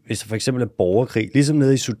krig, hvis der for eksempel er borgerkrig, ligesom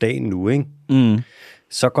nede i Sudan nu, ikke?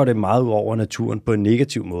 Så går det meget ud over naturen på en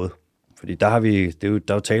negativ måde. Fordi der er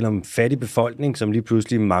jo tale om fattig befolkning, som lige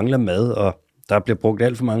pludselig mangler mad, og der bliver brugt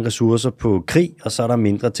alt for mange ressourcer på krig, og så er der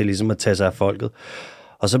mindre til ligesom at tage sig af folket.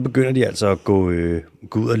 Og så begynder de altså at gå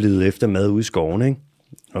ud og lede efter mad ude i skoven, ikke?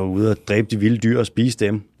 Og ude og dræbe de vilde dyr og spise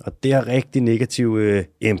dem. Og det har rigtig negativ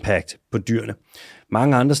impact på dyrene.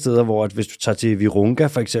 Mange andre steder, hvor hvis du tager til Virunga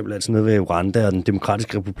for eksempel, altså nede ved Rwanda og den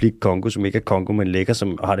demokratiske republik Kongo, som ikke er Kongo, men ligger,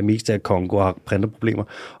 som har det meste af Kongo og har printerproblemer,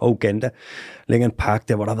 og Uganda, ligger en park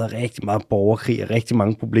der, hvor der har været rigtig meget borgerkrig og rigtig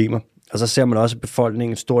mange problemer. Og så ser man også, at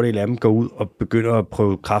befolkningen, en stor del af dem, går ud og begynder at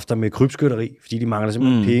prøve kræfter med krybskytteri, fordi de mangler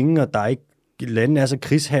simpelthen penge, og der er ikke landet er så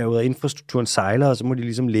krigshavet, og infrastrukturen sejler, og så må de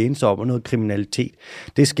ligesom læne sig op af noget kriminalitet.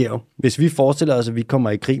 Det sker jo. Hvis vi forestiller os, at vi kommer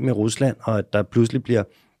i krig med Rusland, og at der pludselig bliver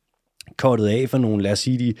kortet af for nogen, lad os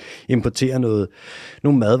sige, de importerer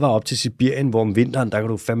nogle madvarer op til Sibirien, hvor om vinteren, der kan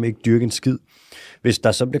du fandme ikke dyrke en skid. Hvis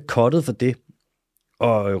der så bliver kortet for det,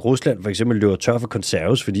 og Rusland for eksempel løber tør for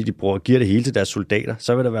konserves, fordi de giver det hele til deres soldater,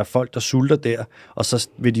 så vil der være folk, der sulter der, og så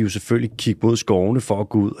vil de jo selvfølgelig kigge mod skovene for at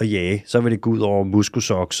gå ud og jage. Så vil det gå ud over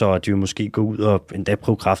muskosokser, og de vil måske gå ud og endda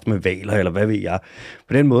prøve kraft med hvaler, eller hvad ved jeg.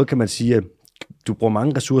 På den måde kan man sige, at du bruger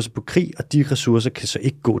mange ressourcer på krig, og de ressourcer kan så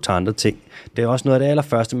ikke gå til andre ting. Det er også noget af det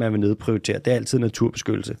allerførste, man vil nedprioritere. Det er altid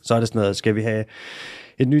naturbeskyttelse. Så er det sådan noget, skal vi have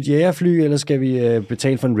et nyt jægerfly, eller skal vi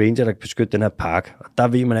betale for en ranger, der kan beskytte den her park? Og der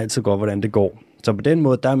ved man altid godt, hvordan det går. Så på den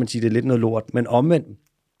måde, der man sige, det er lidt noget lort. Men omvendt,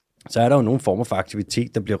 så er der jo nogle former for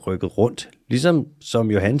aktivitet, der bliver rykket rundt. Ligesom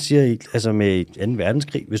som Johan siger, altså med 2.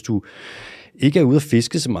 verdenskrig, hvis du ikke er ude at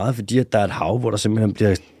fiske så meget, fordi at der er et hav, hvor der simpelthen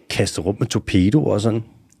bliver kastet rundt med torpedoer og sådan,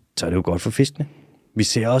 så er det jo godt for fiskene. Vi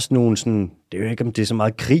ser også nogle sådan, det er jo ikke, om det er så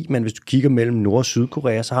meget krig, men hvis du kigger mellem Nord- og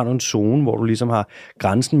Sydkorea, så har du en zone, hvor du ligesom har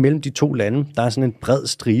grænsen mellem de to lande. Der er sådan en bred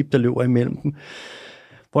stribe, der løber imellem dem,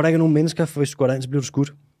 hvor der ikke er nogen mennesker, for hvis du går derind, så bliver du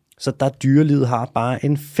skudt. Så der dyrelivet har bare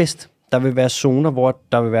en fest. Der vil være zoner, hvor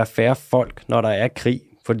der vil være færre folk, når der er krig,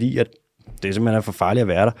 fordi at det simpelthen er for farligt at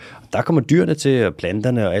være der. Og der kommer dyrene til,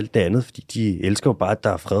 planterne og alt det andet, fordi de elsker jo bare, at der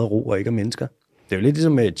er fred og ro og ikke er mennesker. Det er jo lidt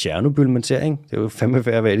ligesom med Tjernobyl, man ser, ikke? Det er jo fandme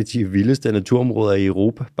værd at være de vildeste naturområder i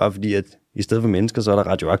Europa, bare fordi at i stedet for mennesker, så er der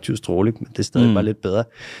radioaktiv stråling, men det er stadig bare lidt bedre.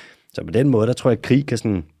 Så på den måde, der tror jeg, at krig kan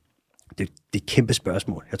sådan... Det er et kæmpe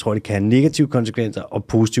spørgsmål. Jeg tror, det kan have negative konsekvenser og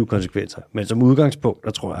positive konsekvenser. Men som udgangspunkt,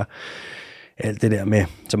 der tror jeg, alt det der med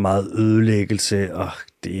så meget ødelæggelse, og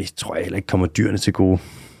det tror jeg heller ikke kommer dyrene til gode.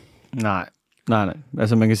 Nej.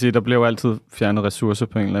 Altså man kan sige, der bliver jo altid fjernet ressourcer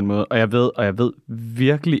på en eller anden måde. Og jeg ved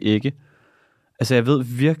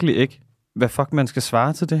virkelig ikke, hvad fuck man skal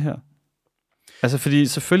svare til det her. Altså fordi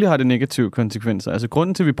selvfølgelig har det negative konsekvenser. Altså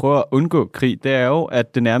grunden til, at vi prøver at undgå krig, det er jo,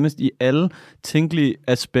 at det nærmest i alle tænkelige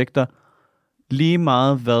aspekter, lige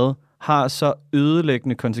meget hvad, har så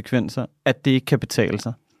ødelæggende konsekvenser, at det ikke kan betale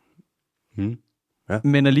sig. Ja.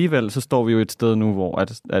 Men alligevel så står vi jo et sted nu, hvor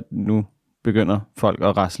at nu begynder folk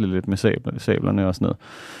at rasle lidt med sablerne og sådan noget.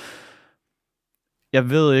 Jeg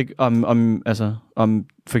ved ikke om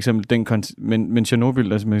for eksempel den men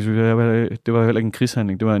Chernobyl, altså, det var jo heller ikke en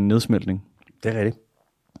krigshandling, det var en nedsmeltning. Det er rigtigt.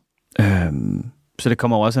 Så det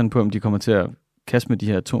kommer jo også an på, om de kommer til at kaste med de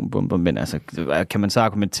her atombomber, men altså, kan man så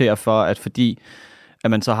argumentere for, at fordi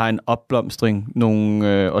at man så har en opblomstring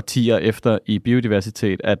nogle årtier efter i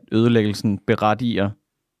biodiversitet, at ødelæggelsen berettiger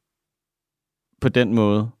på den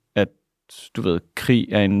måde, at du ved, krig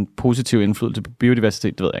er en positiv indflydelse på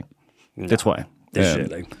biodiversitet, det ved jeg ikke. Ja, det tror jeg. Det synes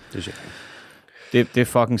jeg ikke. Det er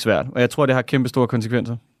fucking svært, og jeg tror, det har kæmpe store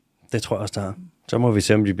konsekvenser. Det tror jeg også, der har. Så må vi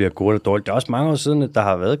se, om de bliver gode eller dårlige. Det er også mange år siden, at der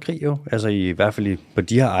har været krig jo. Altså i hvert fald på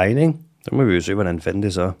de her egne, ikke? Så må vi jo se, hvordan fanden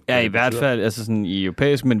det så. Ja, i hvert fald altså sådan i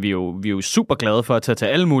europæisk, men vi er jo super glade for at tage til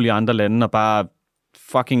alle mulige andre lande og bare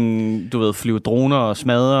fucking, du ved, flyve droner og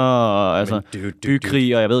smadre og altså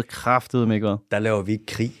bykrig, og jeg ved kraftedeme ikke hvad. Der laver vi ikke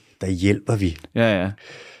krig, der hjælper vi. Ja.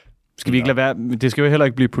 Skal vi ikke lade være? Det skal jo heller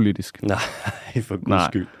ikke blive politisk. Nej, for guds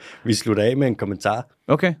skyld. Vi slutter af med en kommentar.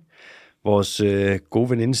 Okay. Vores gode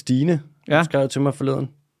veninde Stine, hun skrev til mig forleden.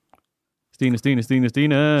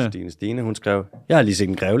 Stine, hun skrev, jeg har lige set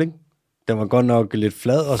en grævling. Den var godt nok lidt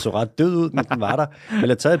flad og så ret død ud, men den var der. Jeg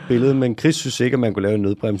har taget et billede, men Chris synes ikke, at man kunne lave en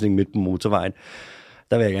nødbremsning midt på motorvejen.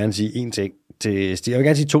 Der vil jeg gerne sige en ting til Stine. Jeg vil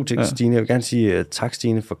gerne sige 2 ting til Stine. Jeg vil gerne sige tak,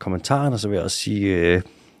 Stine, for kommentaren, og så vil jeg også sige,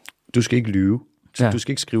 du skal ikke lyve. Du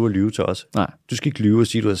skal ikke skrive og lyve til os. Nej. Du skal ikke lyve og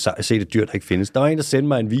sige, at du har set et dyr, der ikke findes. Der var en, der sendte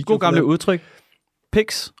mig en video. God gamle udtryk.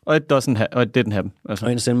 Pigs og et didn't happen. Altså.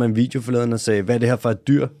 Og en, der sendte mig en video forleden og sagde, hvad er det her for et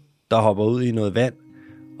dyr, der hopper ud i noget vand?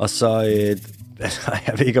 Og så,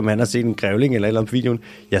 jeg ved ikke, om han har set en grævling eller andet på videoen.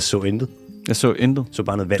 Jeg så intet. Så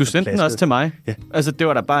bare noget vand, du sendte den også til mig. Ja. Altså, det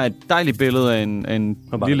var da bare et dejligt billede af en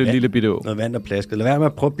lille bitte å. Noget vand, der plaskede. Lad være med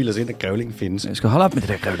at prøve at bilde os ind, at grævlingen findes. Jeg skal holde op med det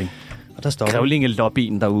der grævling. Og der står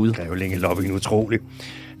Grævlingelobbyen derude. Grævlingelobbyen, utrolig.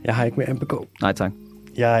 Jeg har ikke mere at begå. Nej, tak.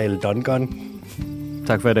 Jeg er El Dongon.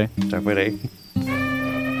 Tak for i dag. Tak for i dag.